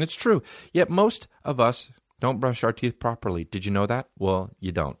health. And it's true. Yet most of us don't brush our teeth properly. Did you know that? Well,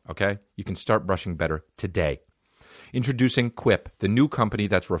 you don't, okay? You can start brushing better today. Introducing Quip, the new company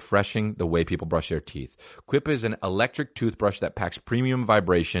that's refreshing the way people brush their teeth. Quip is an electric toothbrush that packs premium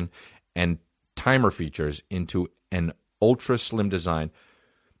vibration and timer features into an ultra slim design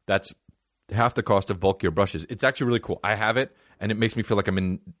that's half the cost of bulkier brushes. It's actually really cool. I have it, and it makes me feel like I'm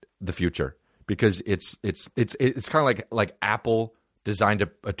in the future because it's kind of like Apple designed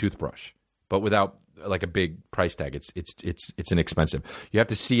a toothbrush, but without like a big price tag. It's inexpensive. You have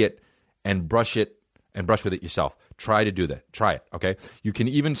to see it and brush with it yourself. Try to do that. Try it, okay? You can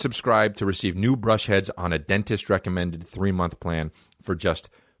even subscribe to receive new brush heads on a dentist-recommended 3-month plan for just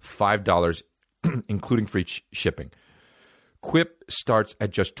 $5, including free shipping. Quip starts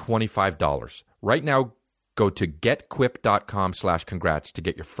at just $25. Right now, go to getquip.com/congrats to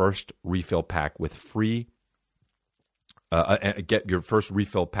get your first refill pack with free. Get your first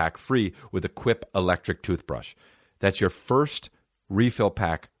refill pack free with a Quip electric toothbrush. That's your first refill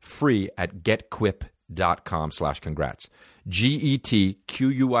pack free at getquip.com/congrats.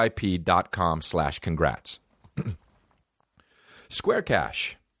 GETQUIP.com/congrats. Square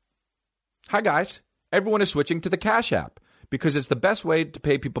Cash. Hi, guys. Everyone is switching to the Cash App because it's the best way to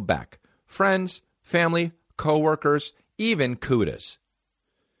pay people back. Friends, family, coworkers, even kudas.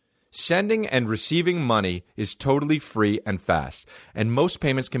 Sending and receiving money is totally free and fast, and most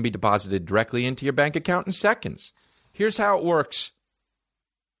payments can be deposited directly into your bank account in seconds. Here's how it works.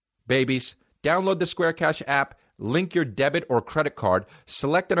 Babies, download the Square Cash app, link your debit or credit card,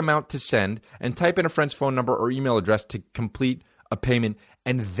 select an amount to send, and type in a friend's phone number or email address to complete a payment,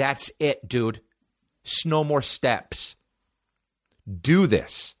 and that's it, dude. No more steps. Do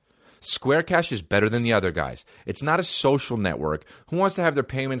this. Square Cash is better than the other guys. It's not a social network. Who wants to have their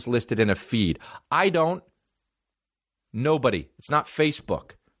payments listed in a feed? I don't. Nobody. It's not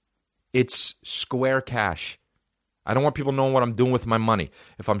Facebook. It's Square Cash. I don't want people knowing what I'm doing with my money.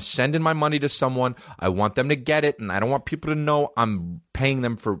 If I'm sending my money to someone, I want them to get it, and I don't want people to know I'm paying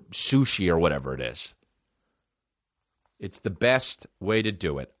them for sushi or whatever it is. It's the best way to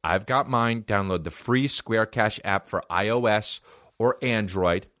do it. I've got mine. Download the free Square Cash app for iOS or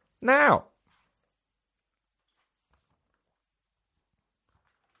Android now.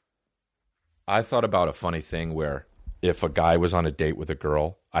 I thought about a funny thing where if a guy was on a date with a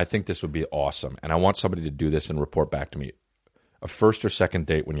girl, I think this would be awesome. And I want somebody to do this and report back to me. A first or second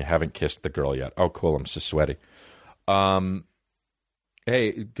date when you haven't kissed the girl yet. Oh, cool. I'm so sweaty.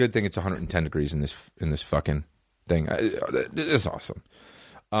 Hey, good thing it's 110 degrees in this fucking thing. It's awesome.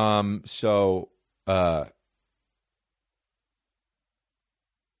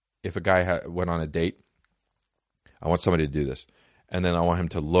 If a guy went on a date, I want somebody to do this. And then I want him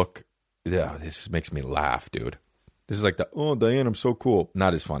to look. Yeah, this makes me laugh, dude. This is like oh, Diane, I'm so cool.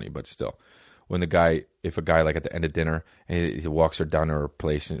 Not as funny, but still. If a guy like at the end of dinner, and he walks her down to her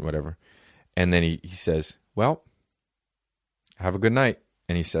place and whatever, and then he says, well, have a good night.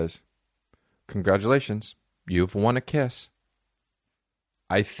 And he says, congratulations, you've won a kiss.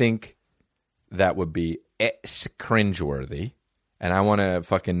 I think that would be cringeworthy. And I want to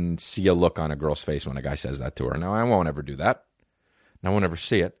fucking see a look on a girl's face when a guy says that to her. Now, I won't ever do that. I won't ever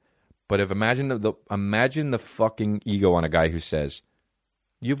see it. But imagine the fucking ego on a guy who says,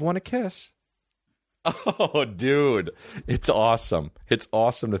 you've won a kiss. Oh, dude. It's awesome. It's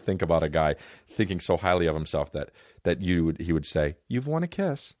awesome to think about a guy thinking so highly of himself that he would say, you've won a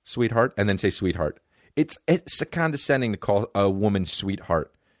kiss, sweetheart, and then say sweetheart. It's condescending to call a woman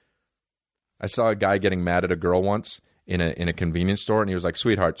sweetheart. I saw a guy getting mad at a girl once in a convenience store, and he was like,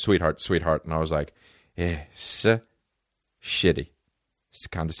 sweetheart, sweetheart, sweetheart. And I was like, shitty. It's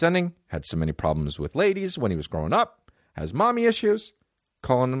condescending, had so many problems with ladies when he was growing up, has mommy issues,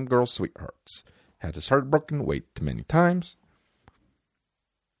 calling them girls sweethearts. Had his heart broken way too many times.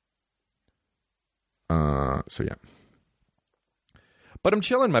 So yeah. But I'm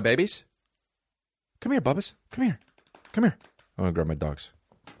chilling, my babies. Come here, Bubbas. Come here. Come here. I want to grab my dogs.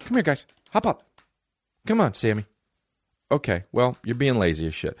 Come here, guys. Hop up. Come on, Sammy. Okay, well, you're being lazy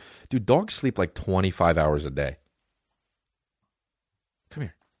as shit. Dude, dogs sleep like 25 hours a day. Come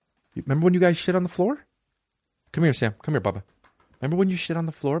here. Remember when you guys shit on the floor? Come here, Sam. Come here, Bubba. Remember when you shit on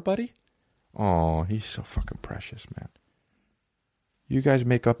the floor, buddy? Oh, he's so fucking precious, man. You guys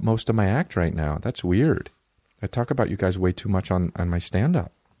make up most of my act right now. That's weird. I talk about you guys way too much on my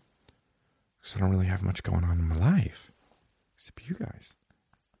stand-up. Because I don't really have much going on in my life. Except you guys.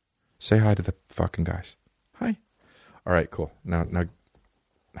 Say hi to the fucking guys. Hi. All right, cool. Now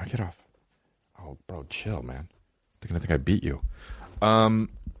get off. Oh, bro, chill, man. They're going to think I beat you. Oh,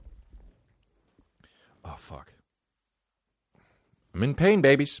 fuck. I'm in pain,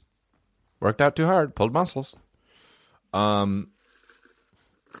 babies. Worked out too hard. Pulled muscles. We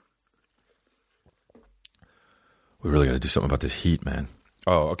really got to do something about this heat, man.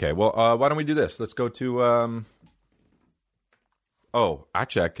 Oh, okay. Well, why don't we do this? Let's go to... Oh,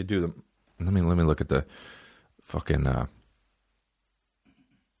 actually, I could do them. Let me look at the fucking... what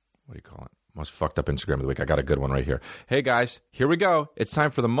do you call it? Most fucked up Instagram of the week. I got a good one right here. Hey, guys, here we go. It's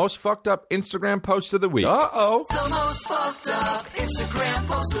time for the most fucked up Instagram post of the week. Uh-oh. The most fucked up Instagram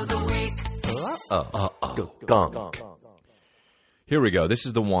post of the week. Gunk. Here we go. This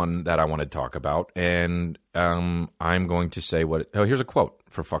is the one that I want to talk about, and I'm going to say what... Oh, here's a quote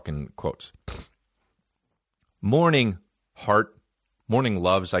for fucking quotes. Morning heart. Morning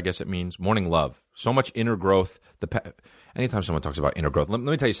loves, I guess it means. Morning love. So much inner growth. Anytime someone talks about inner growth, let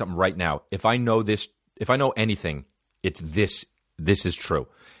me tell you something right now. If I know this, if I know anything, it's this. This is true.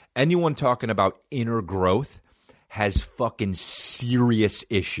 Anyone talking about inner growth has fucking serious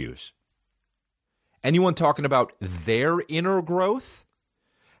issues. Anyone talking about their inner growth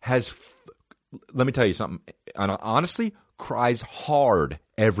has, let me tell you something, honestly, cries hard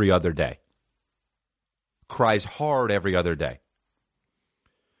every other day. Cries hard every other day.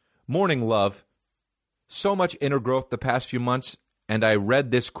 Morning love. So much inner growth the past few months, and I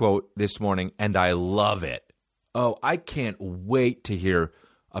read this quote this morning, and I love it. Oh, I can't wait to hear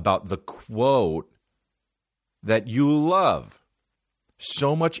about the quote that you love.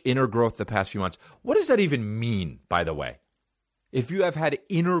 So much inner growth the past few months. What does that even mean, by the way? If you have had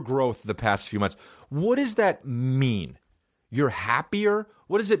inner growth the past few months, what does that mean? You're happier?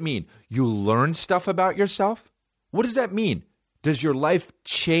 What does it mean? You learn stuff about yourself? What does that mean? Does your life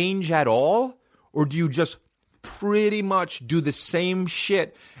change at all? Or do you just pretty much do the same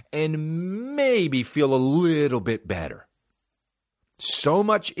shit and maybe feel a little bit better? So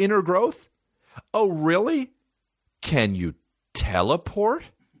much inner growth? Oh, really? Can you teleport?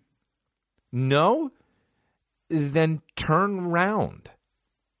 No? Then turn round.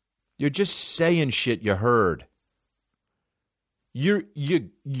 You're just saying shit you heard. You're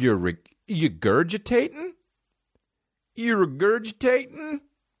regurgitating? You're regurgitating?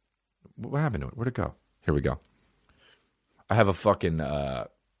 What happened to it? Where'd it go? Here we go. I have a fucking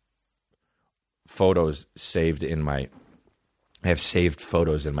photos saved in my... I have saved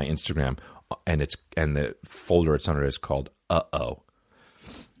photos in my Instagram, and the folder it's under is called Uh-oh.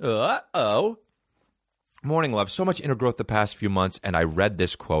 Uh-oh. Morning love. So much inner growth the past few months, and I read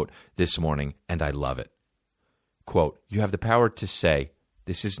this quote this morning, and I love it. Quote, you have the power to say,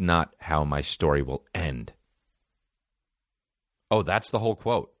 this is not how my story will end. Oh, that's the whole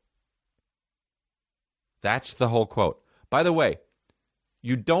quote. That's the whole quote. By the way,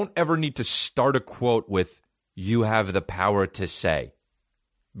 you don't ever need to start a quote with, you have the power to say,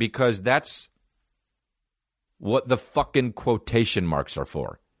 because that's what the fucking quotation marks are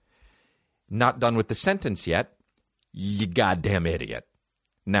for. Not done with the sentence yet, you goddamn idiot.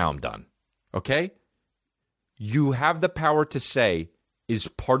 Now I'm done. Okay? You have the power to say is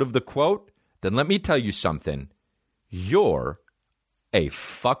part of the quote, then let me tell you something. You're a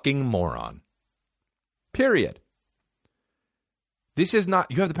fucking moron. Period. This is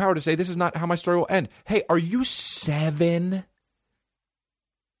not, you have the power to say, this is not how my story will end. Hey, are you 7?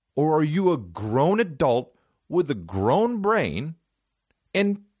 Or are you a grown adult with a grown brain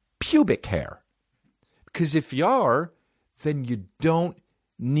and pubic hair? Because if you are, then you don't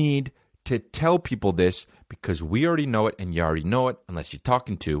need to tell people this, because we already know it, and you already know it unless you're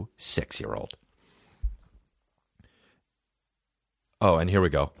talking to a 6-year-old. Oh, and here we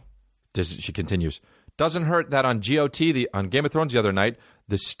go. She continues. Doesn't hurt that on GOT, on Game of Thrones the other night,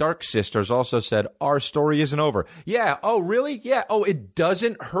 the Stark sisters also said, our story isn't over. Yeah, oh, really? Yeah, oh, it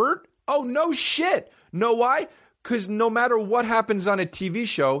doesn't hurt? Oh, no shit. Know why? Because no matter what happens on a TV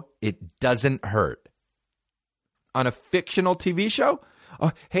show, it doesn't hurt. On a fictional TV show?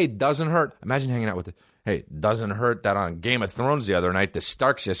 Oh, hey, doesn't hurt. Imagine hanging out with it. Hey, doesn't hurt that on Game of Thrones the other night, the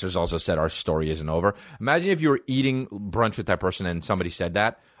Stark sisters also said our story isn't over. Imagine if you were eating brunch with that person and somebody said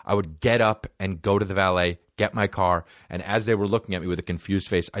that. I would get up and go to the valet, get my car, and as they were looking at me with a confused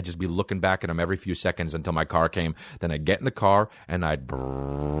face, I'd just be looking back at them every few seconds until my car came. Then I'd get in the car, and I'd...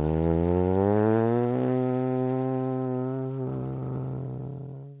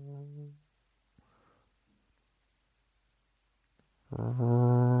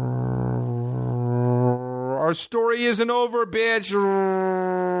 Our story isn't over, bitch.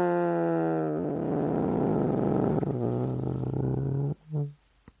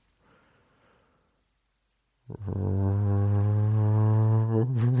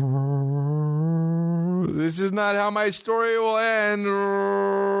 This is not how my story will end.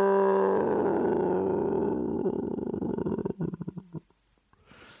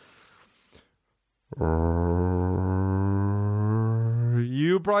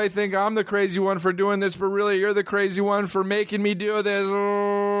 You probably think I'm the crazy one for doing this, but really you're the crazy one for making me do this.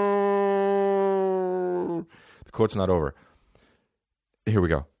 The quote's not over. Here we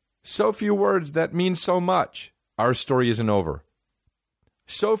go. So few words that mean so much. Our story isn't over.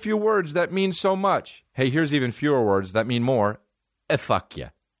 So few words that mean so much. Hey, here's even fewer words that mean more. Fuck ya.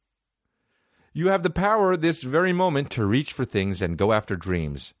 You have the power this very moment to reach for things and go after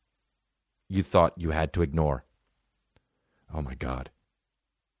dreams you thought you had to ignore. Oh my God.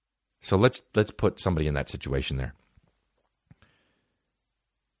 So let's put somebody in that situation there.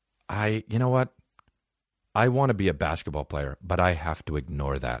 You know what? I want to be a basketball player, but I have to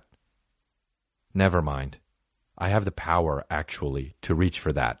ignore that. Never mind. I have the power, actually, to reach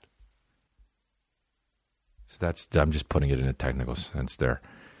for that. So I'm just putting it in a technical sense there.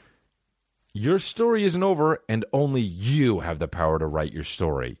 Your story isn't over, and only you have the power to write your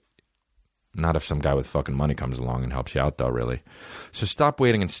story. Not if some guy with fucking money comes along and helps you out, though, really. So stop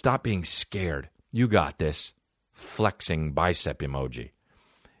waiting and stop being scared. You got this. Flexing bicep emoji.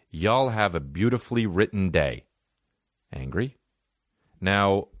 Y'all have a beautifully written day. Angry?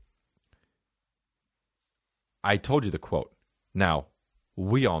 Now, I told you the quote. Now,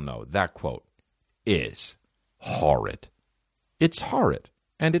 we all know that quote is horrid. It's horrid,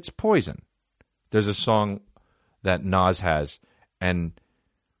 and it's poison. There's a song that Nas has, and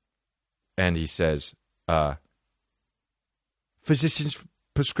he says, physicians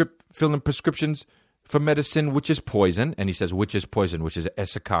filling prescriptions for medicine, which is poison. And he says, which is poison, which is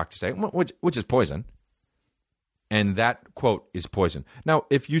Essecock to say, which is poison. And that quote is poison. Now,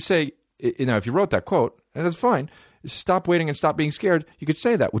 if you say, if you wrote that quote, and that's fine, stop waiting and stop being scared, you could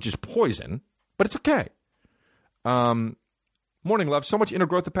say that, which is poison, but it's okay. Morning, love, so much inner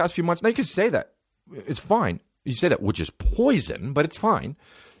growth the past few months. Now, you can say that. It's fine. You say that, which is poison, but it's fine.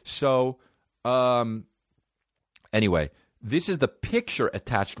 So, anyway, this is the picture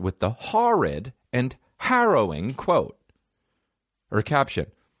attached with the horrid and harrowing quote or caption.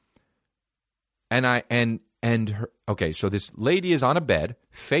 Okay, so this lady is on a bed,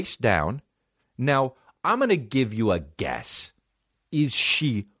 face down. Now, I'm going to give you a guess. Is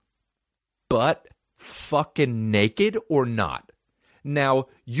she butt fucking naked or not? Now,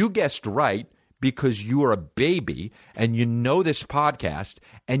 you guessed right because you are a baby and you know this podcast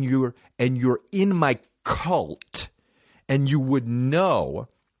and you're in my cult, and you would know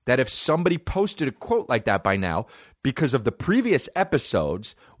that if somebody posted a quote like that by now, because of the previous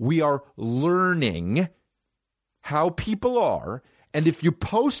episodes, we are learning how people are. And if you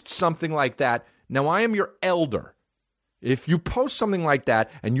post something like that, now I am your elder. If you post something like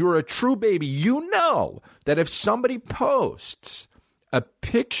that and you're a true baby, you know that if somebody posts a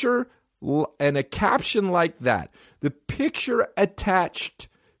picture and a caption like that, the picture attached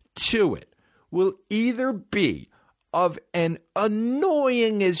to it will either be of an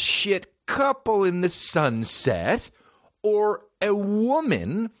annoying as shit couple in the sunset or a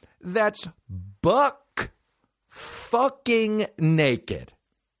woman that's buck fucking naked.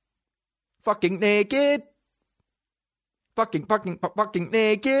 Fucking naked. Fucking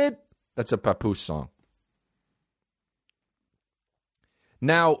naked. That's a Papoose song.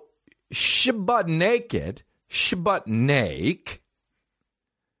 Now, Shabbat naked, Shabbat nake.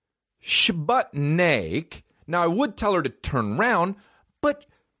 Now, I would tell her to turn round, but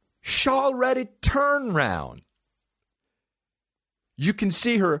she already turned round. You can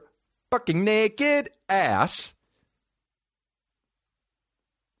see her fucking naked ass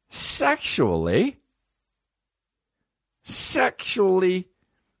sexually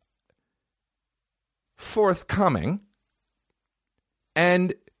forthcoming,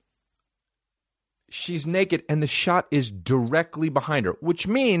 and she's naked, and the shot is directly behind her, which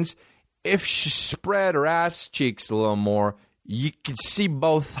means if she spread her ass cheeks a little more, you can see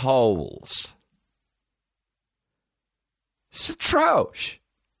both holes. Satrosh.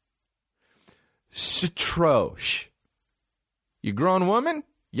 You grown woman?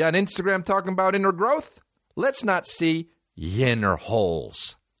 You on Instagram talking about inner growth? Let's not see your inner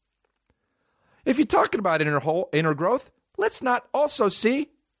holes. If you're talking about inner growth, let's not also see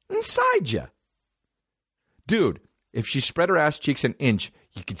inside you. Dude, if she spread her ass cheeks an inch,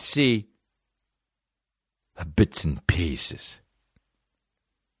 you could see bits and pieces.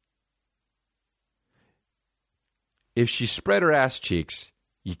 If she spread her ass cheeks,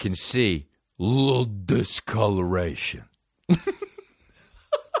 you can see a little discoloration.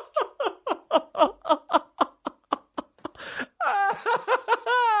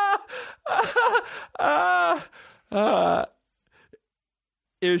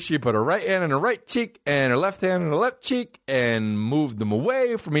 If she put her right hand in her right cheek and her left hand in her left cheek and moved them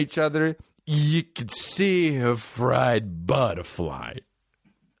away from each other, you could see her fried butterfly.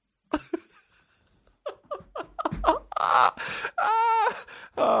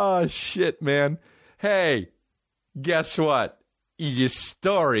 Oh, shit, man. Hey, guess what? Your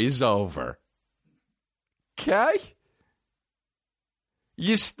story's over. Okay?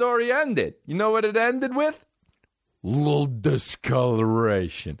 Your story ended. You know what it ended with? Little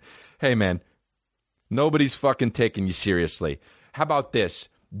discoloration. Hey, man, nobody's fucking taking you seriously. How about this?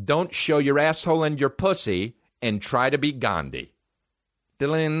 Don't show your asshole and your pussy and try to be Gandhi.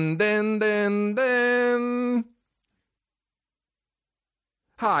 Din, din, din, din.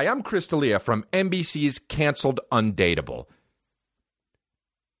 Hi, I'm Chris D'Elia from NBC's Canceled Undateable.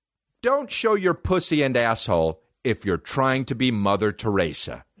 Don't show your pussy and asshole if you're trying to be Mother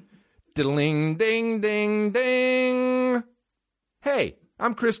Teresa. Ding, ding, ding, ding. Hey,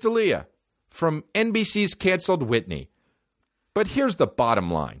 I'm Chris D'Elia from NBC's Canceled Whitney. But here's the bottom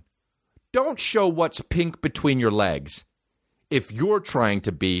line. Don't show what's pink between your legs if you're trying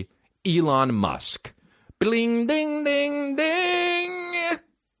to be Elon Musk. Bling, ding, ding, ding.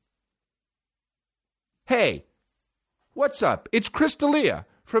 Hey, what's up? It's Chris D'Elia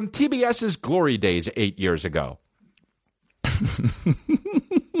from TBS's Glory Days 8 years ago.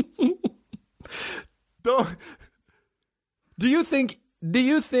 Do you think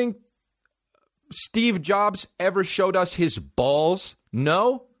Steve Jobs ever showed us his balls?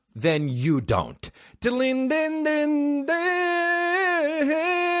 No? Then you don't. Din, din, din,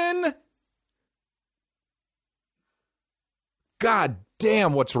 din. God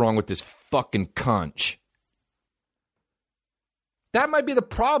damn, what's wrong with this fucking conch? That might be the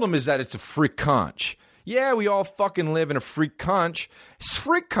problem, is that it's a freak conch. Yeah, we all fucking live in a freak conch. It's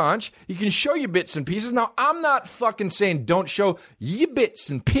freak conch. You can show your bits and pieces. Now, I'm not fucking saying don't show your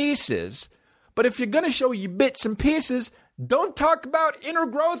bits and pieces, but if you're going to show your bits and pieces, don't talk about inner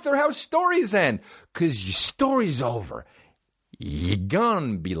growth or how stories end, because your story's over. You're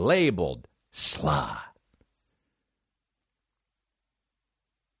going to be labeled slut.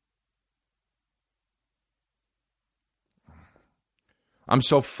 I'm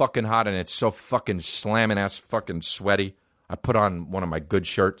so fucking hot and it's so fucking slamming ass fucking sweaty. I put on one of my good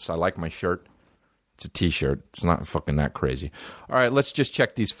shirts. I like my shirt. It's a t-shirt. It's not fucking that crazy. All right, let's just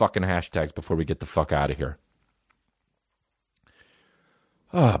check these fucking hashtags before we get the fuck out of here.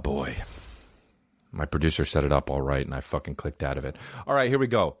 Oh, boy. My producer set it up all right and I fucking clicked out of it. All right, here we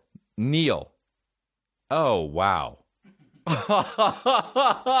go. Neil. Oh, wow.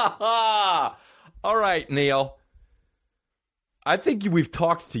 All right, Neil. I think we've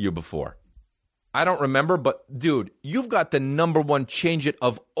talked to you before. I don't remember, but dude, you've got the number one change it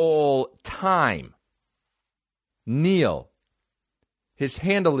of all time. Neil. His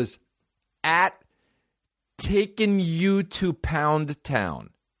handle is at Taken You to Pound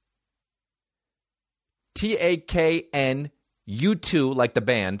Town. TAKN like the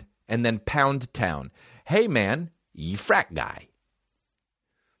band, and then Pound Town. Hey man, you frat guy.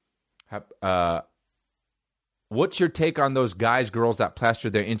 What's your take on those guys, girls that plaster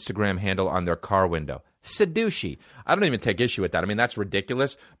their Instagram handle on their car window? Sedushi. I don't even take issue with that. I mean, that's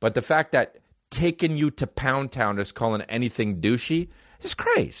ridiculous. But the fact that Taking You to Pound Town is calling anything douchey is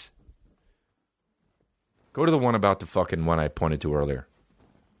crazy. Go to the one about the fucking one I pointed to earlier.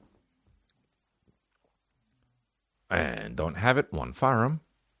 And don't have it. One fire 'em.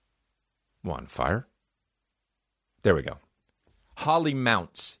 One fire. There we go. Holly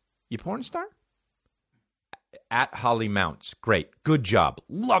Mounts. You porn star? At Holly Mounts. Great. Good job.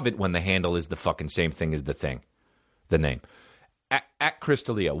 Love it when the handle is the fucking same thing as the thing. The name. At Chris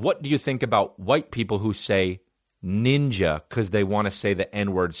D'Elia. What do you think about white people who say ninja because they want to say the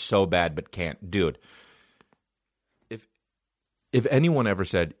N-word so bad but can't? Dude. If anyone ever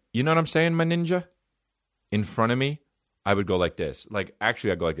said, you know what I'm saying, my ninja? In front of me, I would go like this. Like,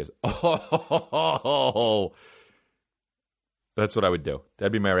 actually, I'd go like this. Oh. That's what I would do.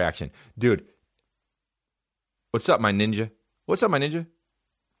 That'd be my reaction. Dude. What's up, my ninja? What's up, my ninja?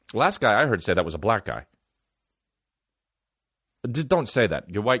 Last guy I heard say that was a black guy. Just don't say that.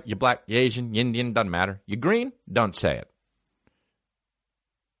 You're white, you're black, you're Asian, you're Indian, doesn't matter. You're green, don't say it.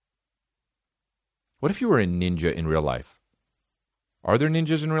 What if you were a ninja in real life? Are there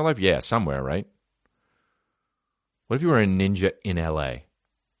ninjas in real life? Yeah, somewhere, right? What if you were a ninja in LA?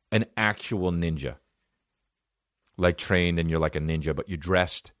 An actual ninja. Like trained and you're like a ninja, but you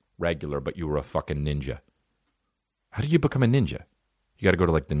dressed regular, but you were a fucking ninja. How do you become a ninja? You got to go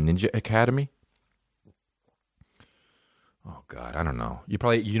to like the Ninja Academy? Oh, God, I don't know. You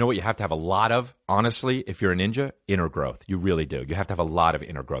know what you have to have a lot of, honestly, if you're a ninja? Inner growth. You really do. You have to have a lot of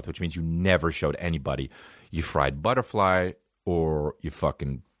inner growth, which means you never showed anybody you fried butterfly or you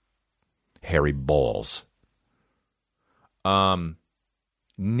fucking hairy balls. Ninja,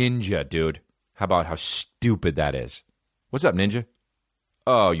 dude. How about how stupid that is? What's up, ninja?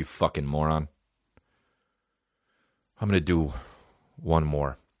 Oh, you fucking moron. I'm going to do one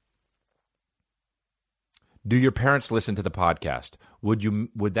more. Do your parents listen to the podcast?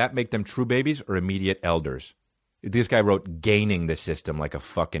 Would that make them true babies or immediate elders? This guy wrote gaining the system like a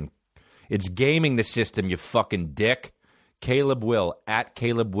fucking... It's gaming the system, you fucking dick. Caleb Will, at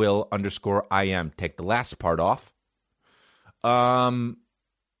Caleb Will _IM. Take the last part off. My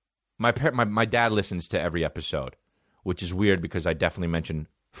dad listens to every episode, which is weird because I definitely mentioned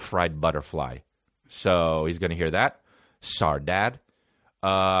fried butterfly. So he's going to hear that. Sorry, Dad.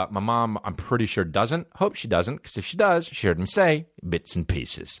 My mom, I'm pretty sure doesn't. Hope she doesn't, because if she does, she heard him say bits and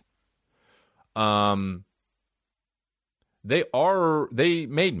pieces. They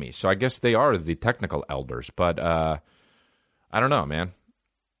made me, so I guess they are the technical elders. But I don't know, man.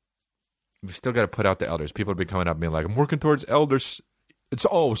 We've still got to put out the elders. People have been coming up and being like, I'm working towards elders.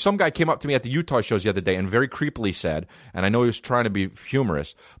 Some guy came up to me at the Utah shows the other day and very creepily said, and I know he was trying to be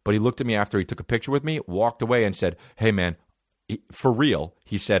humorous, but he looked at me after he took a picture with me, walked away and said, hey, man, for real,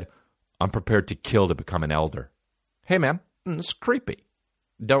 he said, I'm prepared to kill to become an elder. Hey, man, it's creepy.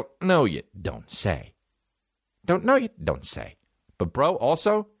 Don't know you, don't say. Don't know you, don't say. But, bro,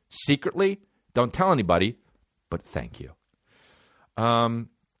 also, secretly, don't tell anybody, but thank you.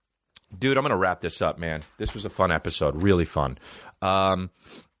 Dude, I'm going to wrap this up, man. This was a fun episode, really fun.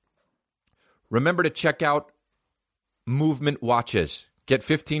 Remember to check out Movement Watches. Get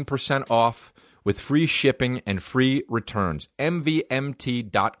 15% off with free shipping and free returns.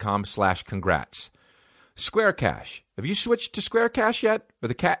 MVMT.com/congrats. Square Cash. Have you switched to Square Cash yet? Or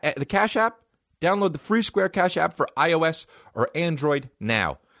the Cash app? Download the free Square Cash app for iOS or Android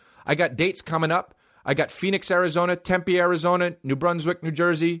now. I got dates coming up. I got Phoenix, Arizona, Tempe, Arizona, New Brunswick, New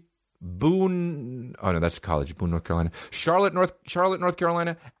Jersey, Boone, oh no, that's college, Boone, North Carolina, Charlotte, North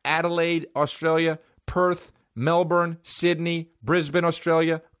Carolina, Adelaide, Australia, Perth, Melbourne, Sydney, Brisbane,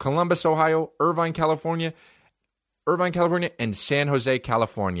 Australia, Columbus, Ohio, Irvine, California, and San Jose,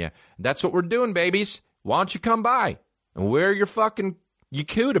 California. That's what we're doing, babies. Why don't you come by and wear your fucking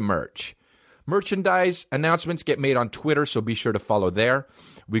Yakuta merch? Merchandise announcements get made on Twitter, so be sure to follow there.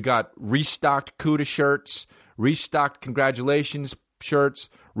 We got restocked Kuda shirts, restocked congratulations shirts,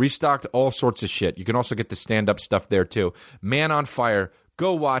 restocked all sorts of shit. You can also get the stand-up stuff there, too. Man on Fire.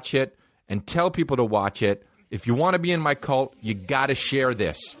 Go watch it and tell people to watch it. If you want to be in my cult, you got to share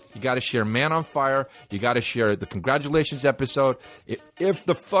this. You got to share Man on Fire. You got to share the congratulations episode. If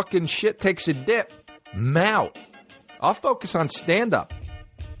the fucking shit takes a dip, I'm out. I'll focus on stand-up.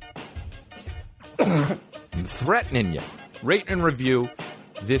 I'm threatening you. Rate and review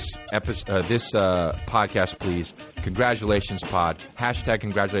this episode, this podcast, please. Congratulations pod.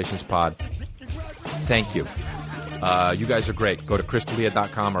 #congratulations pod. Thank you. You guys are great. Go to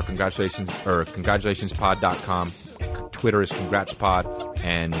chrisdelia.com or congratulationspod.com. Twitter is congratspod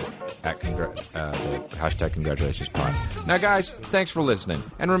and at the #congratulationspod. Now, guys, thanks for listening.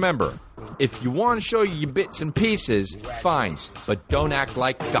 And remember, if you want to show you your bits and pieces, fine, but don't act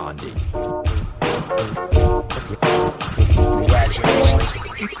like Gandhi.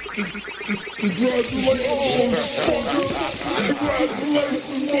 Congratulations,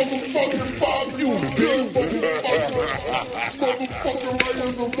 motherfucking Bob, you big motherfucker, motherfucker,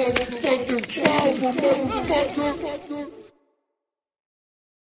 motherfucking motherfucker.